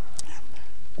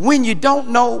 When you don't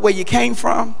know where you came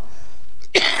from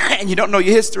and you don't know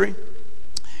your history,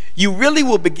 you really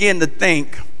will begin to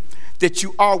think that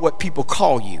you are what people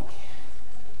call you.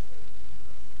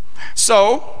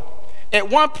 So, at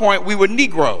one point, we were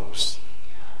Negroes.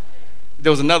 There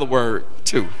was another word,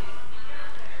 too.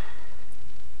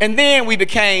 And then we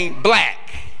became black.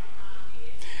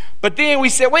 But then we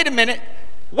said, wait a minute,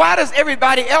 why does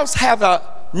everybody else have a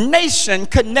nation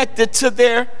connected to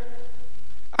their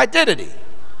identity?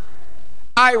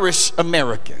 Irish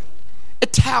American,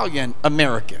 Italian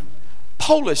American,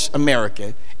 Polish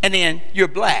American, and then you're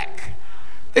black.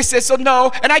 They said, so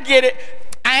no, and I get it.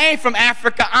 I ain't from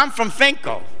Africa, I'm from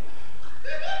Finko.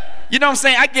 You know what I'm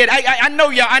saying? I get it. I know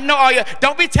y'all. I know all y'all.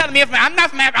 Don't be telling me I'm not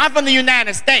from Africa. I'm from the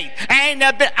United States. I ain't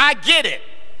never been. I get it.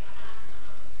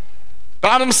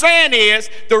 But what I'm saying is,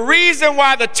 the reason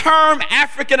why the term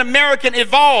African American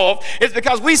evolved is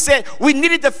because we said we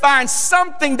needed to find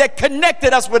something that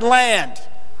connected us with land.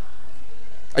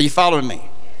 Are you following me?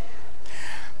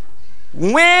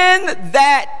 When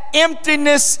that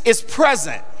emptiness is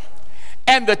present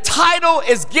and the title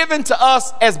is given to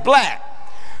us as black,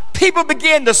 people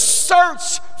begin to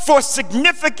search for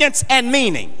significance and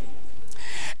meaning.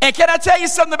 And can I tell you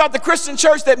something about the Christian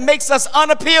church that makes us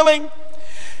unappealing?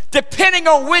 Depending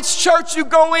on which church you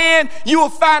go in, you will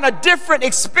find a different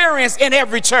experience in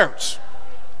every church.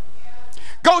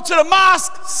 Go to the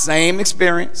mosque, same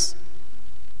experience.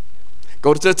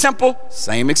 Go to the temple,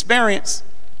 same experience,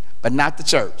 but not the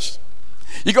church.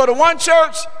 You go to one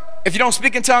church, if you don't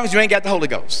speak in tongues, you ain't got the Holy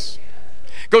Ghost.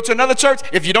 Go to another church,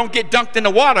 if you don't get dunked in the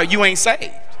water, you ain't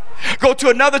saved. Go to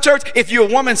another church, if you're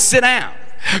a woman, sit down.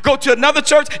 Go to another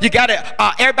church, you gotta,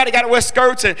 everybody gotta wear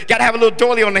skirts and gotta have a little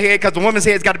doily on the head because the woman's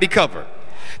head's gotta be covered.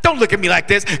 Don't look at me like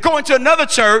this. Go into another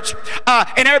church,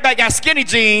 and everybody got skinny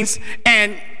jeans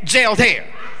and gelled hair.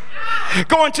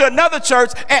 Go into another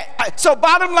church, so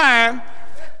bottom line,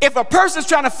 if a person's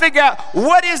trying to figure out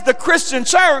what is the Christian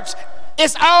church,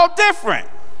 it's all different.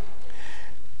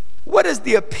 What is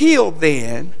the appeal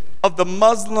then of the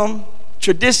Muslim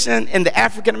tradition in the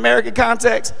African American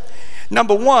context?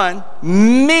 Number one,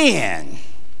 men.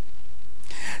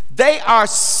 They are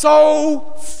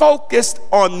so focused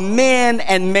on men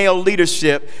and male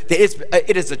leadership that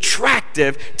it is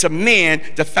attractive to men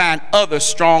to find other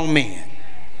strong men.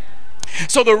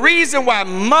 So the reason why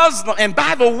Muslim, and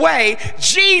by the way,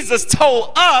 Jesus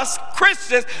told us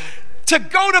Christians to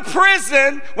go to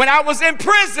prison. When I was in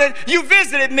prison, you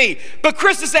visited me. But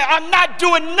Christians say, I'm not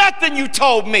doing nothing you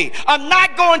told me. I'm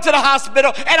not going to the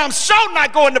hospital, and I'm sure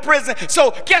not going to prison.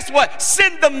 So guess what?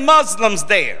 Send the Muslims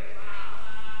there.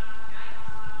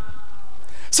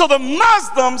 So the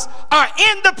Muslims are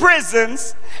in the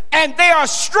prisons, and they are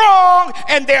strong,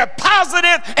 and they're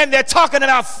positive, and they're talking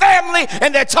about family,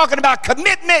 and they're talking about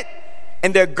commitment,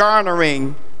 and they're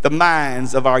garnering the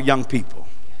minds of our young people.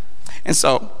 And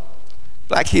so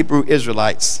Black Hebrew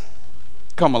Israelites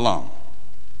come along,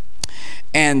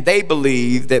 and they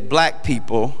believe that black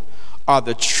people are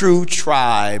the true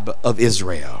tribe of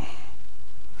Israel.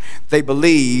 They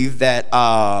believe that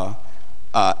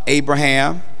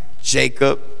Abraham,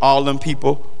 Jacob, all them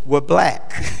people were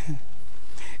black.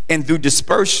 And through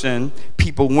dispersion,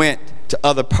 people went to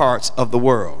other parts of the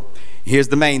world. Here's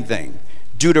the main thing.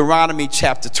 Deuteronomy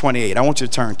chapter 28. I want you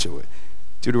to turn to it.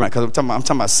 Deuteronomy, because I'm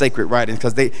talking about sacred writing,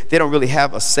 because they don't really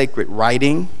have a sacred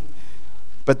writing,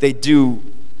 but they do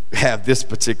have this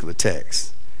particular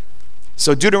text.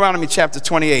 So Deuteronomy chapter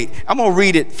 28, I'm going to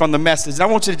read it from the Message. I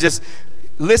want you to just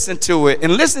listen to it,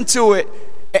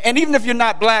 and even if you're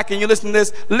not black and you listen to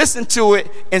this, listen to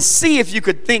it and see if you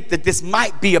could think that this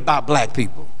might be about black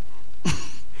people.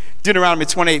 Deuteronomy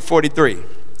 28:43.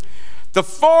 The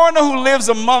foreigner who lives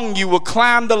among you will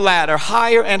climb the ladder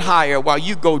higher and higher while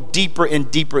you go deeper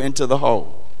and deeper into the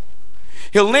hole.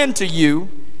 He'll lend to you,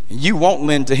 and you won't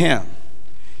lend to him.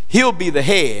 He'll be the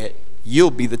head, you'll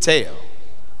be the tail.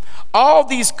 All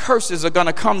these curses are going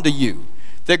to come to you.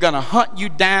 They're going to hunt you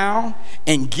down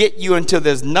and get you until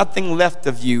there's nothing left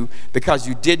of you, because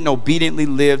you didn't obediently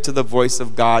live to the voice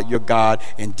of God, your God,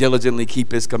 and diligently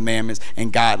keep his commandments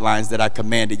and guidelines that I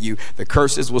commanded you. The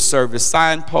curses will serve as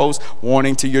signposts,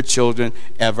 warning to your children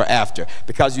ever after.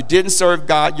 Because you didn't serve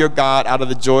God, your God, out of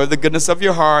the joy of the goodness of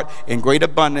your heart in great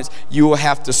abundance, you will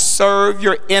have to serve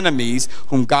your enemies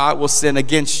whom God will send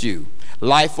against you.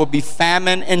 Life will be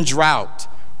famine and drought,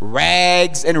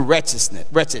 rags and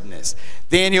wretchedness.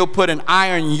 Then he'll put an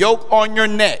iron yoke on your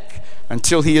neck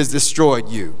until he has destroyed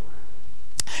you.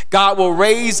 God will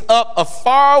raise up a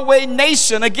faraway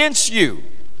nation against you,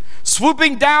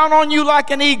 swooping down on you like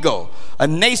an eagle, a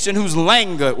nation whose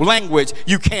language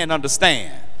you can't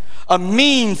understand. A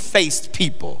mean-faced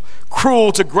people,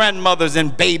 cruel to grandmothers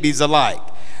and babies alike.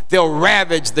 They'll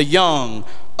ravage the young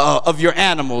of your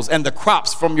animals and the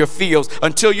crops from your fields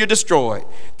until you're destroyed.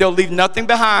 They'll leave nothing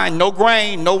behind, no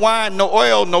grain, no wine, no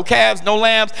oil, no calves, no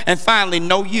lambs, and finally,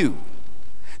 no you.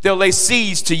 They'll lay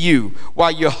siege to you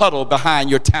while you're huddled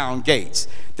behind your town gates.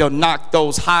 They'll knock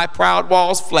those high, proud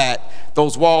walls flat,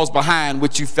 those walls behind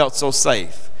which you felt so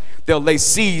safe. They'll lay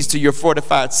siege to your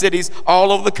fortified cities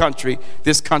all over the country,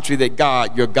 this country that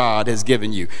God, your God, has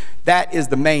given you. That is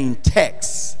the main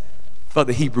text for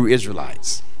the Hebrew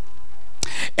Israelites.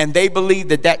 And they believe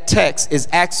that that text is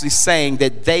actually saying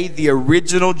that they, the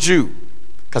original Jew,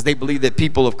 because they believe that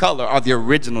people of color are the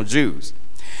original Jews,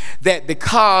 that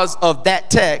because of that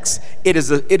text, it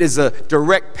is a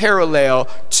direct parallel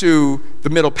to the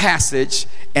Middle Passage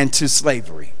and to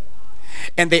slavery.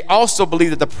 And they also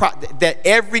believe that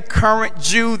every current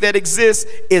Jew that exists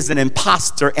is an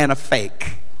imposter and a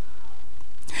fake.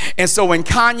 And so when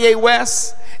Kanye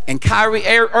West and Kyrie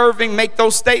Irving make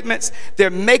those statements, they're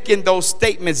making those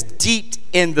statements deep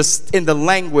in the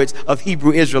language of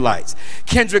Hebrew Israelites.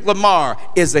 Kendrick Lamar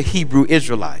is a Hebrew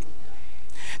Israelite.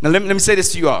 Now let me say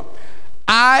this to you all.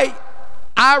 I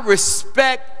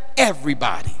respect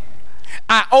everybody.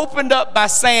 I opened up by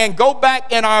saying, go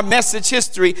back in our message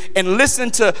history and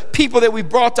listen to people that we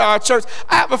brought to our church.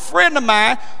 I have a friend of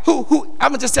mine who I'm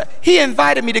gonna just tell, he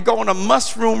invited me to go on a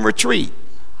mushroom retreat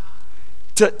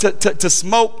to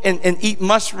smoke and eat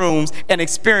mushrooms and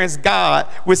experience God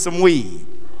with some weed.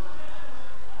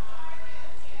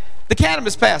 The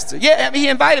cannabis pastor. Yeah, I mean, he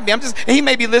invited me. And he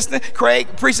may be listening. Craig,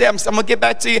 appreciate it. I'm going to get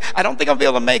back to you. I don't think I'll be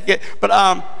able to make it, but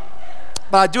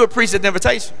I do appreciate the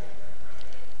invitation.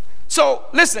 So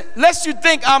listen, lest you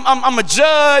think I'm a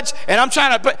judge and I'm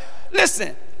trying to, but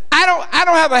listen, I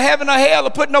don't have a heaven or hell to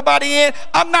put nobody in.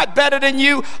 I'm not better than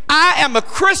you. I am a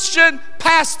Christian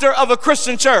pastor of a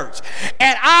Christian church,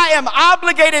 and I am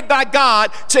obligated by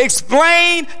God to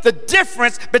explain the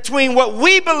difference between what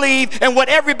we believe and what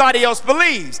everybody else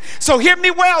believes. So hear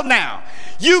me well now.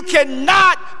 You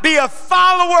cannot be a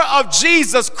follower of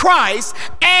Jesus Christ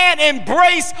and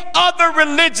embrace other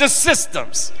religious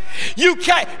systems. You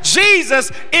can't.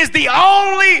 Jesus is the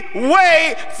only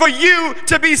way for you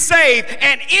to be saved.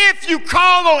 And if you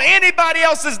call on anybody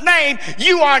else's name,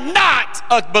 you are not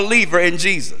a believer in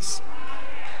Jesus.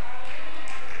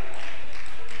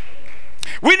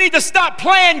 We need to stop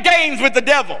playing games with the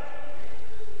devil.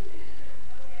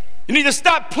 You need to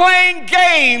stop playing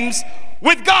games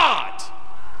with God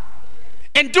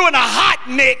and doing a hot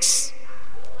mix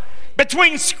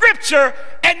between scripture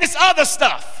and this other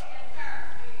stuff.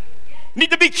 You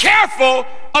need to be careful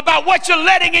about what you're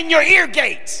letting in your ear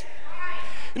gates.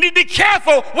 You need to be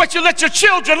careful what you let your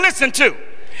children listen to.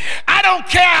 I don't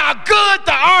care how good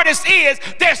the artist is,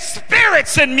 there's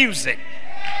spirits in music.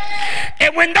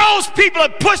 And when those people are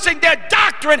pushing their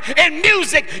doctrine in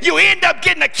music, you end up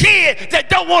getting a kid that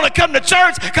don't want to come to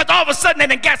church because all of a sudden they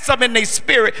done got something in their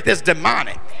spirit that's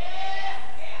demonic.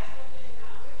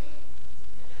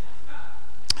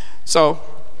 So,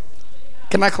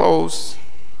 can I close?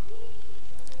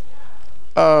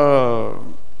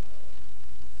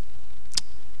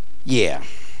 Yeah.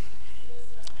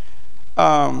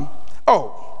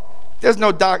 There's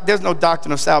no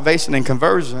doctrine of salvation and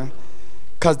conversion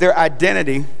because their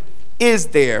identity is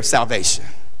their salvation,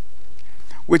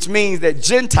 which means that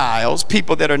Gentiles,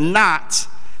 people that are not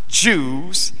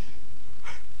Jews,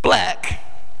 black,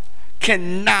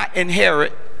 cannot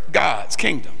inherit God's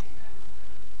kingdom.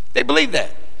 They believe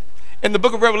that. And the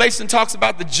book of Revelation talks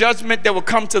about the judgment that will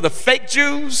come to the fake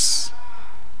Jews.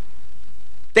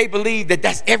 They believe that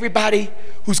that's everybody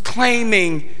who's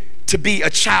claiming to be a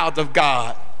child of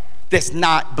God that's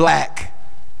not black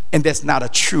and that's not a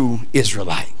true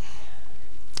Israelite.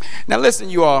 Now listen,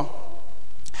 you all,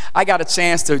 I got a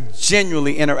chance to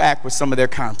genuinely interact with some of their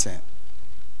content.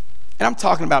 And I'm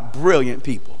talking about brilliant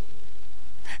people.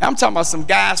 And I'm talking about some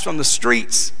guys from the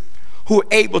streets who are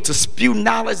able to spew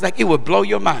knowledge like it would blow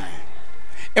your mind.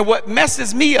 And what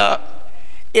messes me up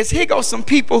is here goes some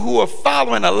people who are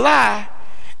following a lie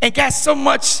and got so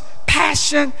much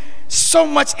passion, so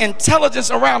much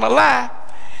intelligence around a lie.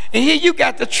 And here you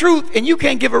got the truth and you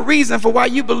can't give a reason for why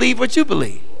you believe what you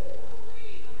believe.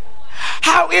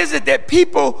 How is it that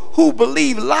people who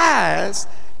believe lies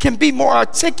can be more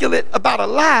articulate about a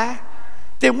lie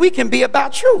than we can be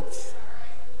about truth?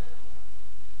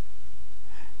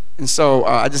 And so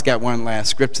I just got one last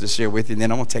scripture to share with you, and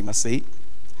then I'm going to take my seat.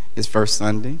 It's first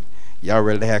Sunday. Y'all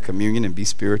ready to have communion and be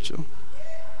spiritual?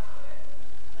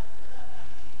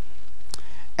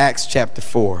 Acts chapter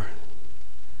 4,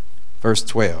 verse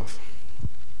 12.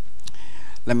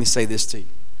 Let me say this to you.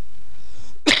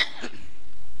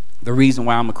 The reason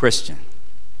why I'm a Christian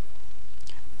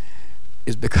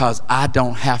is because I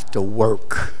don't have to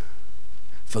work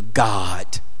for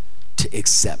God to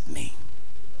accept me.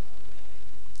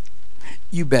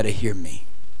 You better hear me.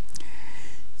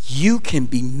 You can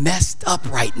be messed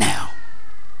up right now,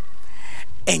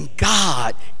 and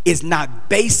God is not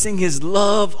basing his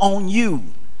love on you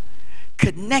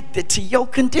connected to your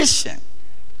condition,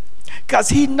 because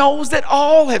he knows that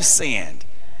all have sinned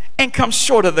and come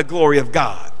short of the glory of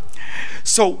God.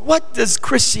 So what does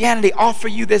Christianity offer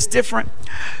you that's different?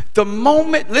 The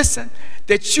moment, listen,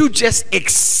 that you just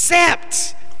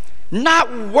accept,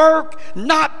 not work,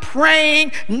 not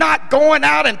praying, not going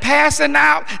out and passing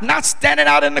out, not standing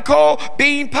out in the cold,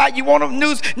 bean pot, you want the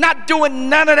news, not doing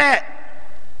none of that.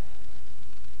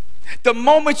 The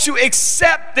moment you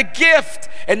accept the gift,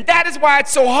 and that is why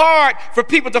it's so hard for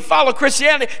people to follow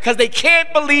Christianity, because they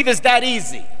can't believe it's that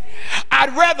easy.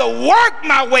 I'd rather work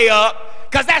my way up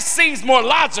because that seems more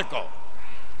logical.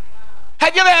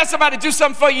 Have you ever had somebody do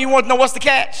something for you and you want to know what's the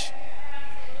catch?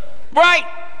 Right?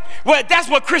 Well, that's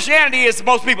what Christianity is to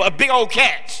most people, a big old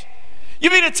catch.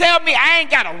 You mean to tell me I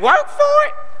ain't got to work for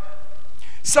it?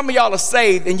 Some of y'all are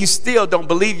saved and you still don't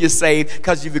believe you're saved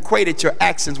because you've equated your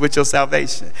actions with your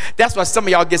salvation. That's why some of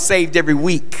y'all get saved every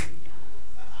week.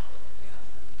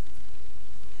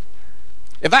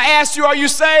 If I asked you, are you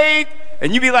saved?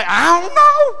 And you be like, I don't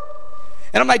know.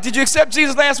 And I'm like, did you accept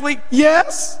Jesus last week?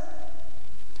 Yes.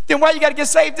 Then why you got to get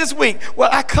saved this week? Well,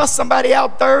 I cussed somebody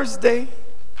out Thursday.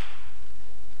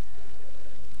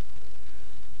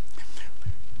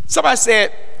 Somebody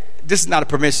said, this is not a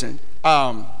permission.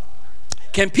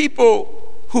 Can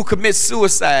people who commit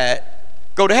suicide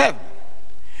go to heaven?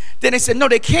 Then they said, no,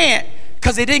 they can't,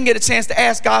 because they didn't get a chance to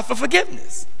ask God for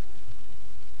forgiveness.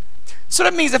 So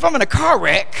that means if I'm in a car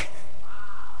wreck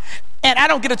and I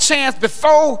don't get a chance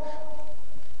before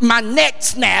my neck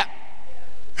snap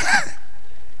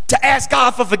to ask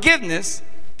God for forgiveness,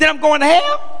 then I'm going to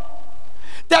hell.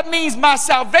 That means my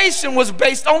salvation was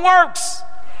based on works.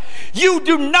 You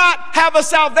do not have a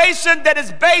salvation that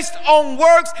is based on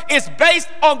works. It's based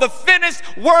on the finished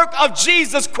work of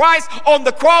Jesus Christ on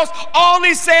the cross. All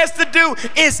he says to do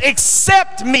is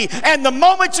accept me. And the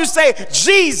moment you say,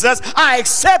 Jesus, I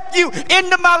accept you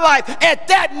into my life, at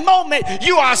that moment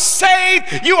you are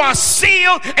saved, you are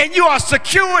sealed, and you are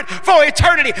secured for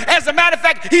eternity. As a matter of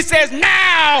fact, he says,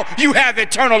 now you have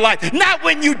eternal life. Not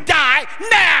when you die,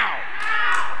 now.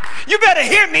 You better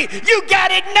hear me. You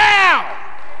got it now.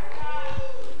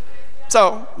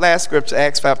 So, last scripture,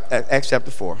 Acts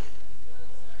chapter 4.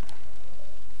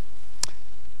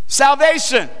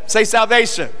 Salvation, say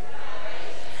salvation,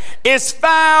 is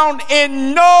found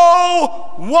in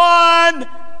no one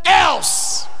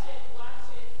else.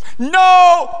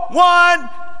 No one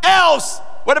else.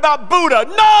 What about Buddha?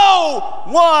 No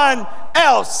one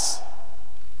else.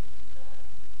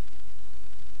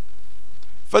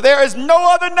 For there is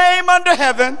no other name under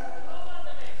heaven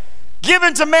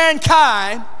given to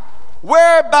mankind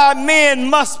whereby men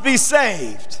must be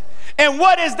saved. And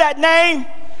what is that name?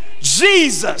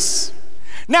 Jesus.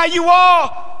 Now you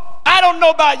all, I don't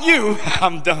know about you,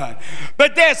 I'm done,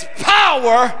 but there's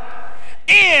power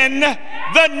in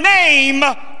the name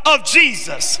of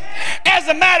Jesus. As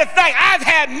a matter of fact, I've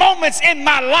had moments in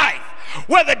my life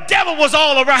where the devil was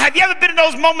all around. Have you ever been in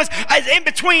those moments in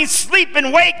between sleep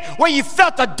and wake where you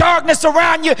felt the darkness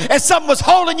around you and something was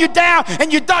holding you down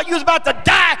and you thought you was about to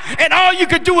die and all you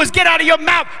could do was get out of your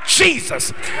mouth,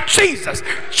 Jesus, Jesus,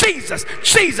 Jesus,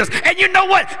 Jesus. And you know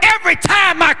what? Every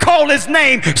time I call his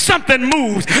name, something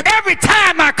moves. Every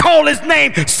time I call his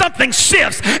name, something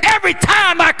shifts. Every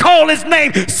time I call his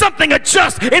name, something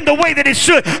adjusts in the way that it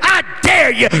should. I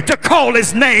dare you to call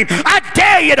his name. I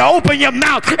dare you to open your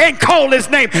mouth and call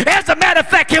his name. As a matter of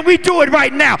fact, can we do it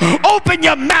right now? Open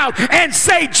your mouth and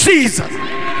say Jesus.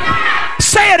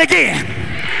 Say it again.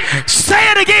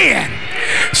 Say it again.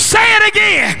 Say it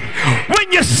again.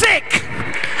 When you're sick,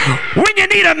 when you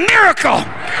need a miracle,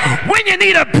 when you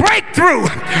need a breakthrough,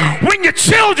 when your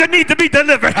children need to be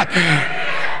delivered,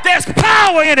 there's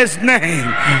power in his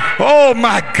name. Oh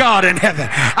my God in heaven.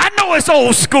 I know it's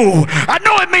old school. I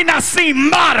know it may not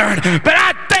seem modern, but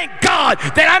I thank God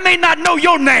that I may not know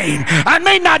your name. I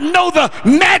may not know the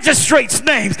magistrates'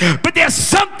 names, but there's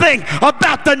something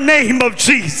about the name of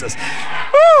Jesus.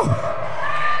 Woo.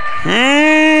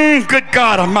 Good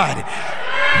God Almighty.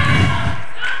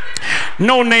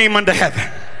 No name under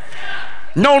heaven.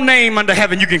 No name under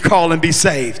heaven you can call and be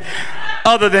saved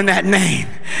other than that name.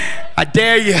 I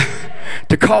dare you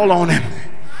to call on him.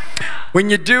 When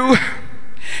you do,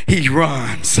 he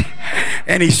runs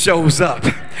and he shows up.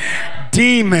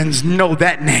 Demons know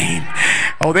that name.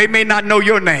 Oh, they may not know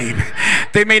your name.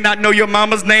 They may not know your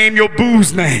mama's name, your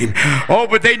boo's name. Oh,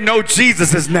 but they know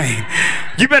Jesus' name.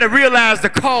 You better realize to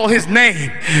call his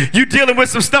name. You dealing with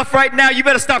some stuff right now, you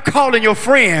better stop calling your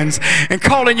friends and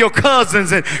calling your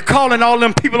cousins and calling all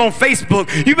them people on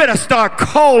Facebook. You better start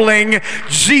calling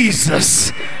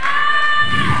Jesus.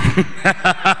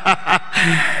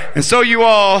 And so you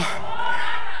all,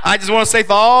 I just want to say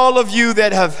for all of you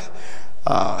that have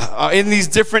are in these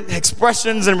different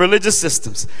expressions and religious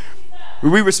systems,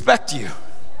 we respect you.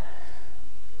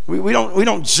 We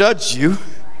don't judge you,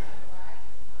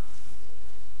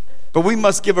 but we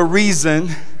must give a reason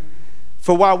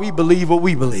for why we believe what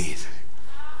we believe,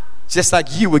 just like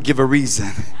you would give a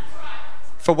reason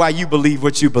for why you believe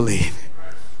what you believe.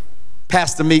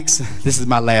 Pastor Meeks, this is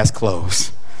my last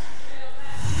close.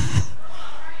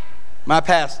 My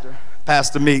pastor,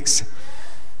 Pastor Meeks,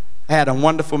 I had a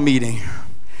wonderful meeting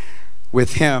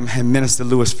with him and Minister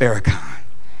Louis Farrakhan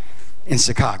in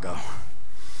Chicago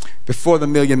before the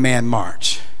Million Man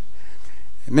March.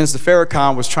 And Minister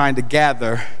Farrakhan was trying to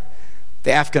gather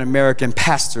the African American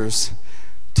pastors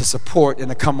to support and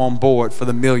to come on board for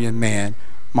the Million Man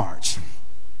March.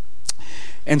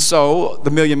 And so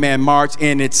the Million Man March,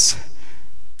 in its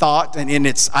thought and in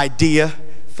its idea,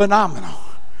 phenomenal.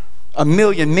 1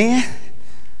 million men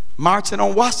marching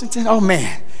on Washington. Oh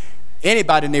man,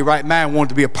 anybody in their right mind wanted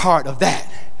to be a part of that.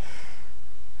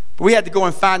 But we had to go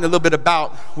and find a little bit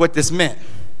about what this meant.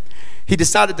 He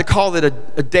decided to call it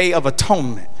a day of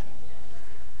atonement.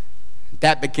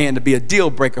 That began to be a deal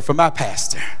breaker for my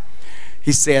pastor.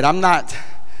 He said, I'm not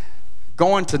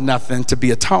going to nothing to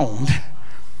be atoned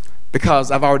because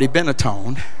I've already been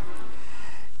atoned.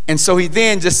 And so he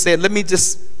then just said, let me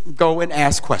just go and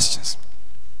ask questions.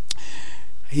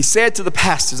 He said to the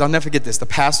pastors, I'll never forget this, the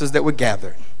pastors that were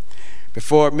gathered,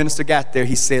 before minister got there,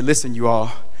 he said, listen, you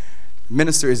all,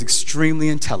 minister is extremely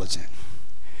intelligent.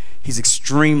 He's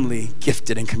extremely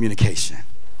gifted in communication.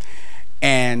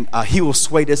 And he will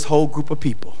sway this whole group of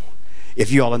people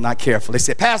if you all are not careful. They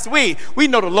said, Pastor, we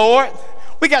know the Lord.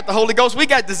 We got the Holy Ghost. We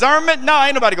got discernment. No,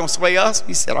 ain't nobody going to sway us.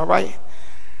 We said, all right.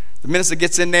 The minister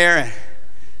gets in there and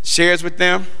shares with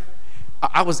them.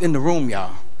 I was in the room,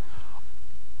 y'all.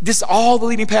 This is all the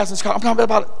leading pastors. I'm talking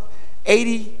about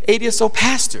 80 or so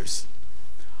pastors.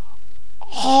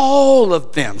 All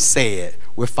of them said,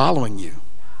 we're following you.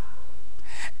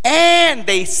 And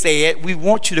they said, we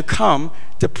want you to come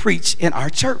to preach in our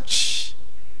church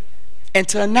and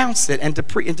to announce it and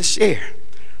to share.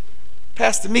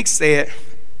 Pastor Meeks said,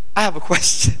 I have a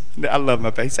question. I love my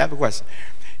face. I have a question.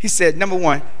 He said, number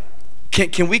one,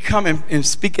 can we come and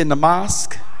speak in the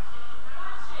mosque?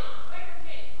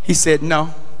 He said,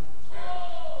 no.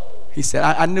 He said,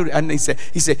 I knew. He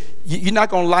said, you're not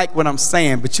going to like what I'm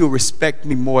saying, but you'll respect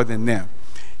me more than them.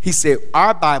 He said,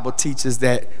 our Bible teaches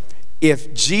that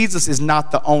if Jesus is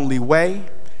not the only way,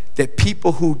 that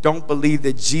people who don't believe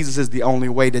that Jesus is the only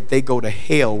way, that they go to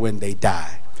hell when they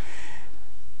die.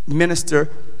 Minister,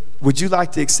 would you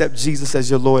like to accept Jesus as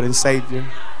your Lord and Savior?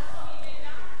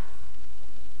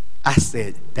 I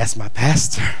said, that's my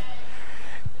pastor.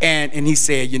 And he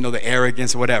said, you know, the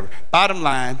arrogance or whatever. Bottom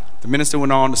line, the minister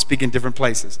went on to speak in different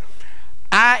places.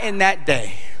 I, in that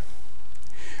day,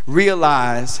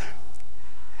 realized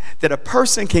that a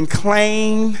person can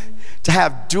claim to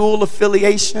have dual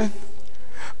affiliation,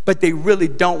 but they really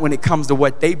don't when it comes to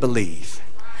what they believe.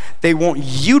 They want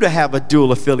you to have a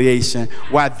dual affiliation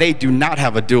while they do not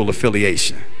have a dual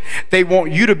affiliation. They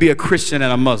want you to be a Christian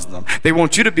and a Muslim. They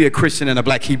want you to be a Christian and a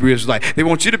black Hebrew Israelite. They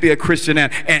want you to be a Christian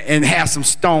and have some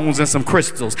stones and some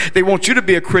crystals. They want you to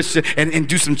be a Christian and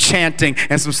do some chanting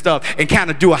and some stuff and kind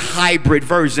of do a hybrid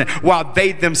version while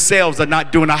they themselves are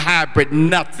not doing a hybrid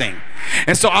nothing.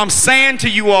 And so I'm saying to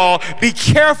you all, be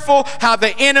careful how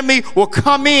the enemy will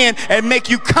come in and make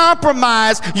you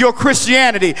compromise your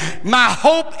Christianity. My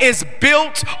hope is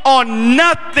built on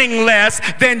nothing less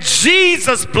than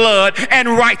Jesus' blood and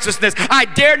righteousness. I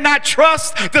dare not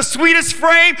trust the sweetest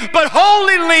frame, but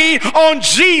wholly lean on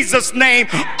Jesus' name,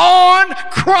 on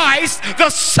Christ, the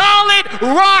solid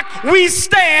rock we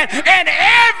stand, and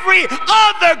every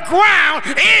other ground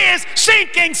is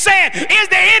sinking sand. Is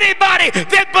there anybody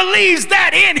that believes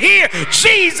that in here?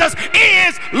 Jesus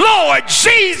is Lord.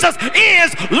 Jesus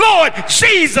is Lord.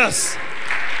 Jesus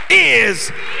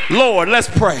is Lord. Let's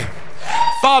pray.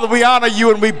 Father, we honor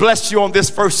you and we bless you on this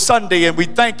first Sunday, and we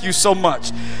thank you so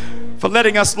much for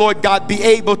letting us, Lord God, be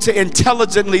able to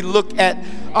intelligently look at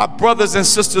our brothers and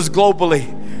sisters globally,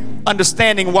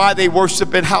 understanding why they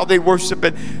worship and how they worship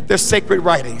and their sacred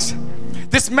writings.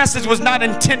 This message was not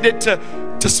intended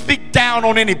to speak down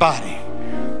on anybody.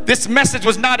 This message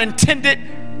was not intended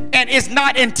and is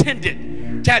not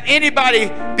intended to have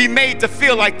anybody be made to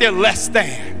feel like they're less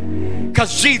than.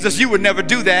 Because Jesus, you would never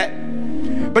do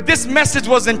that. But this message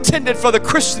was intended for the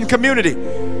Christian community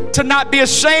to not be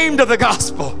ashamed of the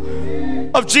gospel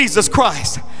of Jesus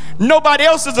Christ. Nobody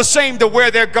else is ashamed to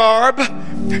wear their garb.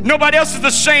 Nobody else is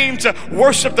ashamed to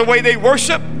worship the way they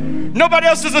worship. Nobody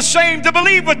else is ashamed to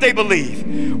believe what they believe.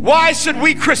 Why should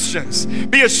we Christians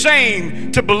be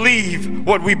ashamed to believe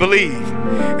what we believe?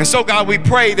 And so, God, we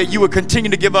pray that you would continue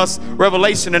to give us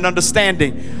revelation and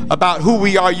understanding about who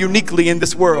we are uniquely in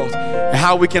this world and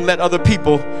how we can let other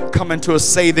people come into a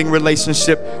saving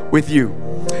relationship with you.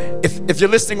 If you're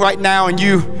listening right now and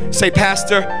you say,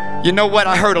 Pastor, you know what?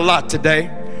 I heard a lot today.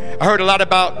 I heard a lot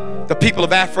about the people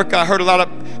of Africa. I heard a lot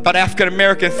about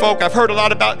African-American folk. I've heard a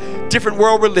lot about different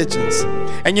world religions.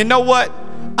 And you know what?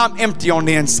 I'm empty on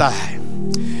the inside.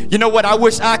 You know what? I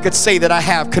wish I could say that I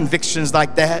have convictions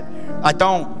like that. I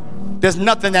don't. There's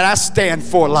nothing that I stand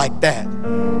for like that.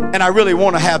 And I really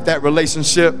want to have that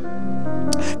relationship.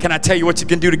 Can I tell you what you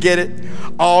can do to get it?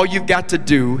 All you've got to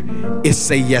do is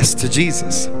say yes to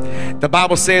Jesus. The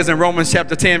Bible says in Romans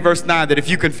chapter 10 verse 9 that if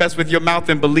you confess with your mouth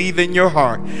and believe in your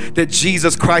heart that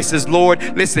Jesus Christ is Lord,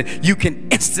 listen, you can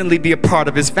instantly be a part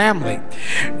of his family.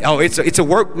 Oh, it's a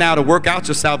work now to work out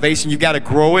your salvation. You got to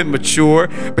grow and mature,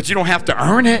 but you don't have to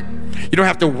earn it. You don't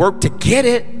have to work to get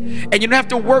it. And you don't have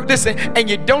to work, listen, and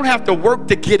you don't have to work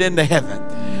to get into heaven.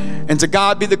 And to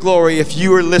God be the glory if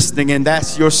you are listening and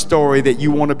that's your story, that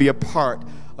you want to be a part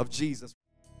of Jesus.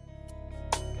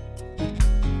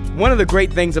 One of the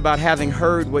great things about having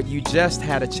heard what you just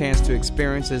had a chance to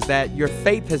experience is that your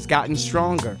faith has gotten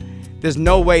stronger. There's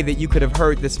no way that you could have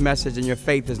heard this message and your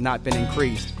faith has not been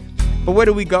increased. But where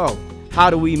do we go? How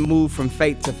do we move from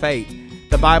faith to faith?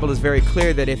 The Bible is very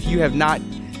clear that if you have not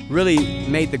really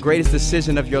made the greatest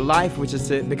decision of your life, which is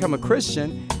to become a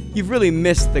Christian, you've really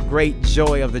missed the great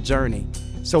joy of the journey.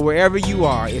 So wherever you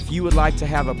are, if you would like to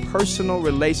have a personal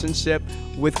relationship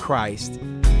with Christ,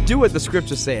 do what the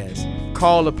scripture says.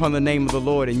 Call upon the name of the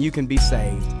Lord and you can be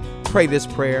saved. Pray this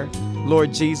prayer.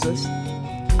 Lord Jesus,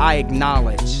 I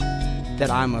acknowledge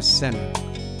that I'm a sinner.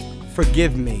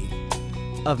 Forgive me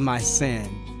of my sin.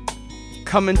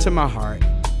 Come into my heart.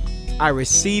 I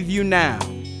receive you now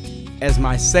as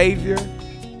my Savior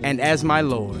and as my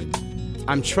Lord.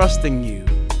 I'm trusting you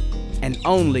and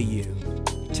only you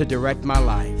to direct my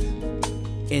life.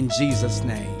 In Jesus'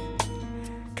 name.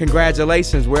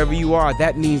 Congratulations, wherever you are,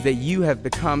 that means that you have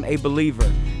become a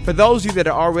believer. For those of you that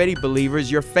are already believers,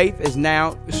 your faith is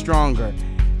now stronger.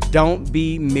 Don't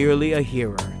be merely a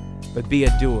hearer, but be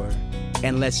a doer,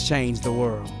 and let's change the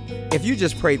world. If you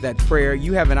just prayed that prayer,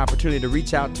 you have an opportunity to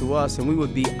reach out to us, and we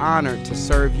would be honored to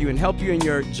serve you and help you in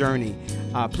your journey.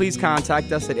 Please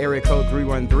contact us at area code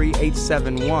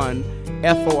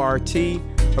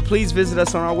 313-871-FORT, or please visit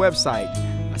us on our website,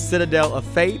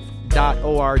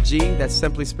 citadeloffaith.org. That's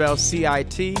simply spelled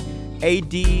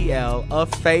CITADEL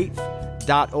of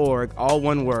faith.org, all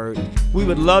one word. We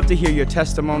would love to hear your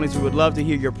testimonies. We would love to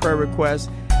hear your prayer requests.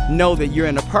 Know that you're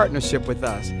in a partnership with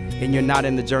us and you're not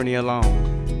in the journey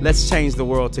alone. Let's change the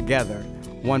world together,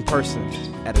 one person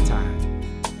at a time.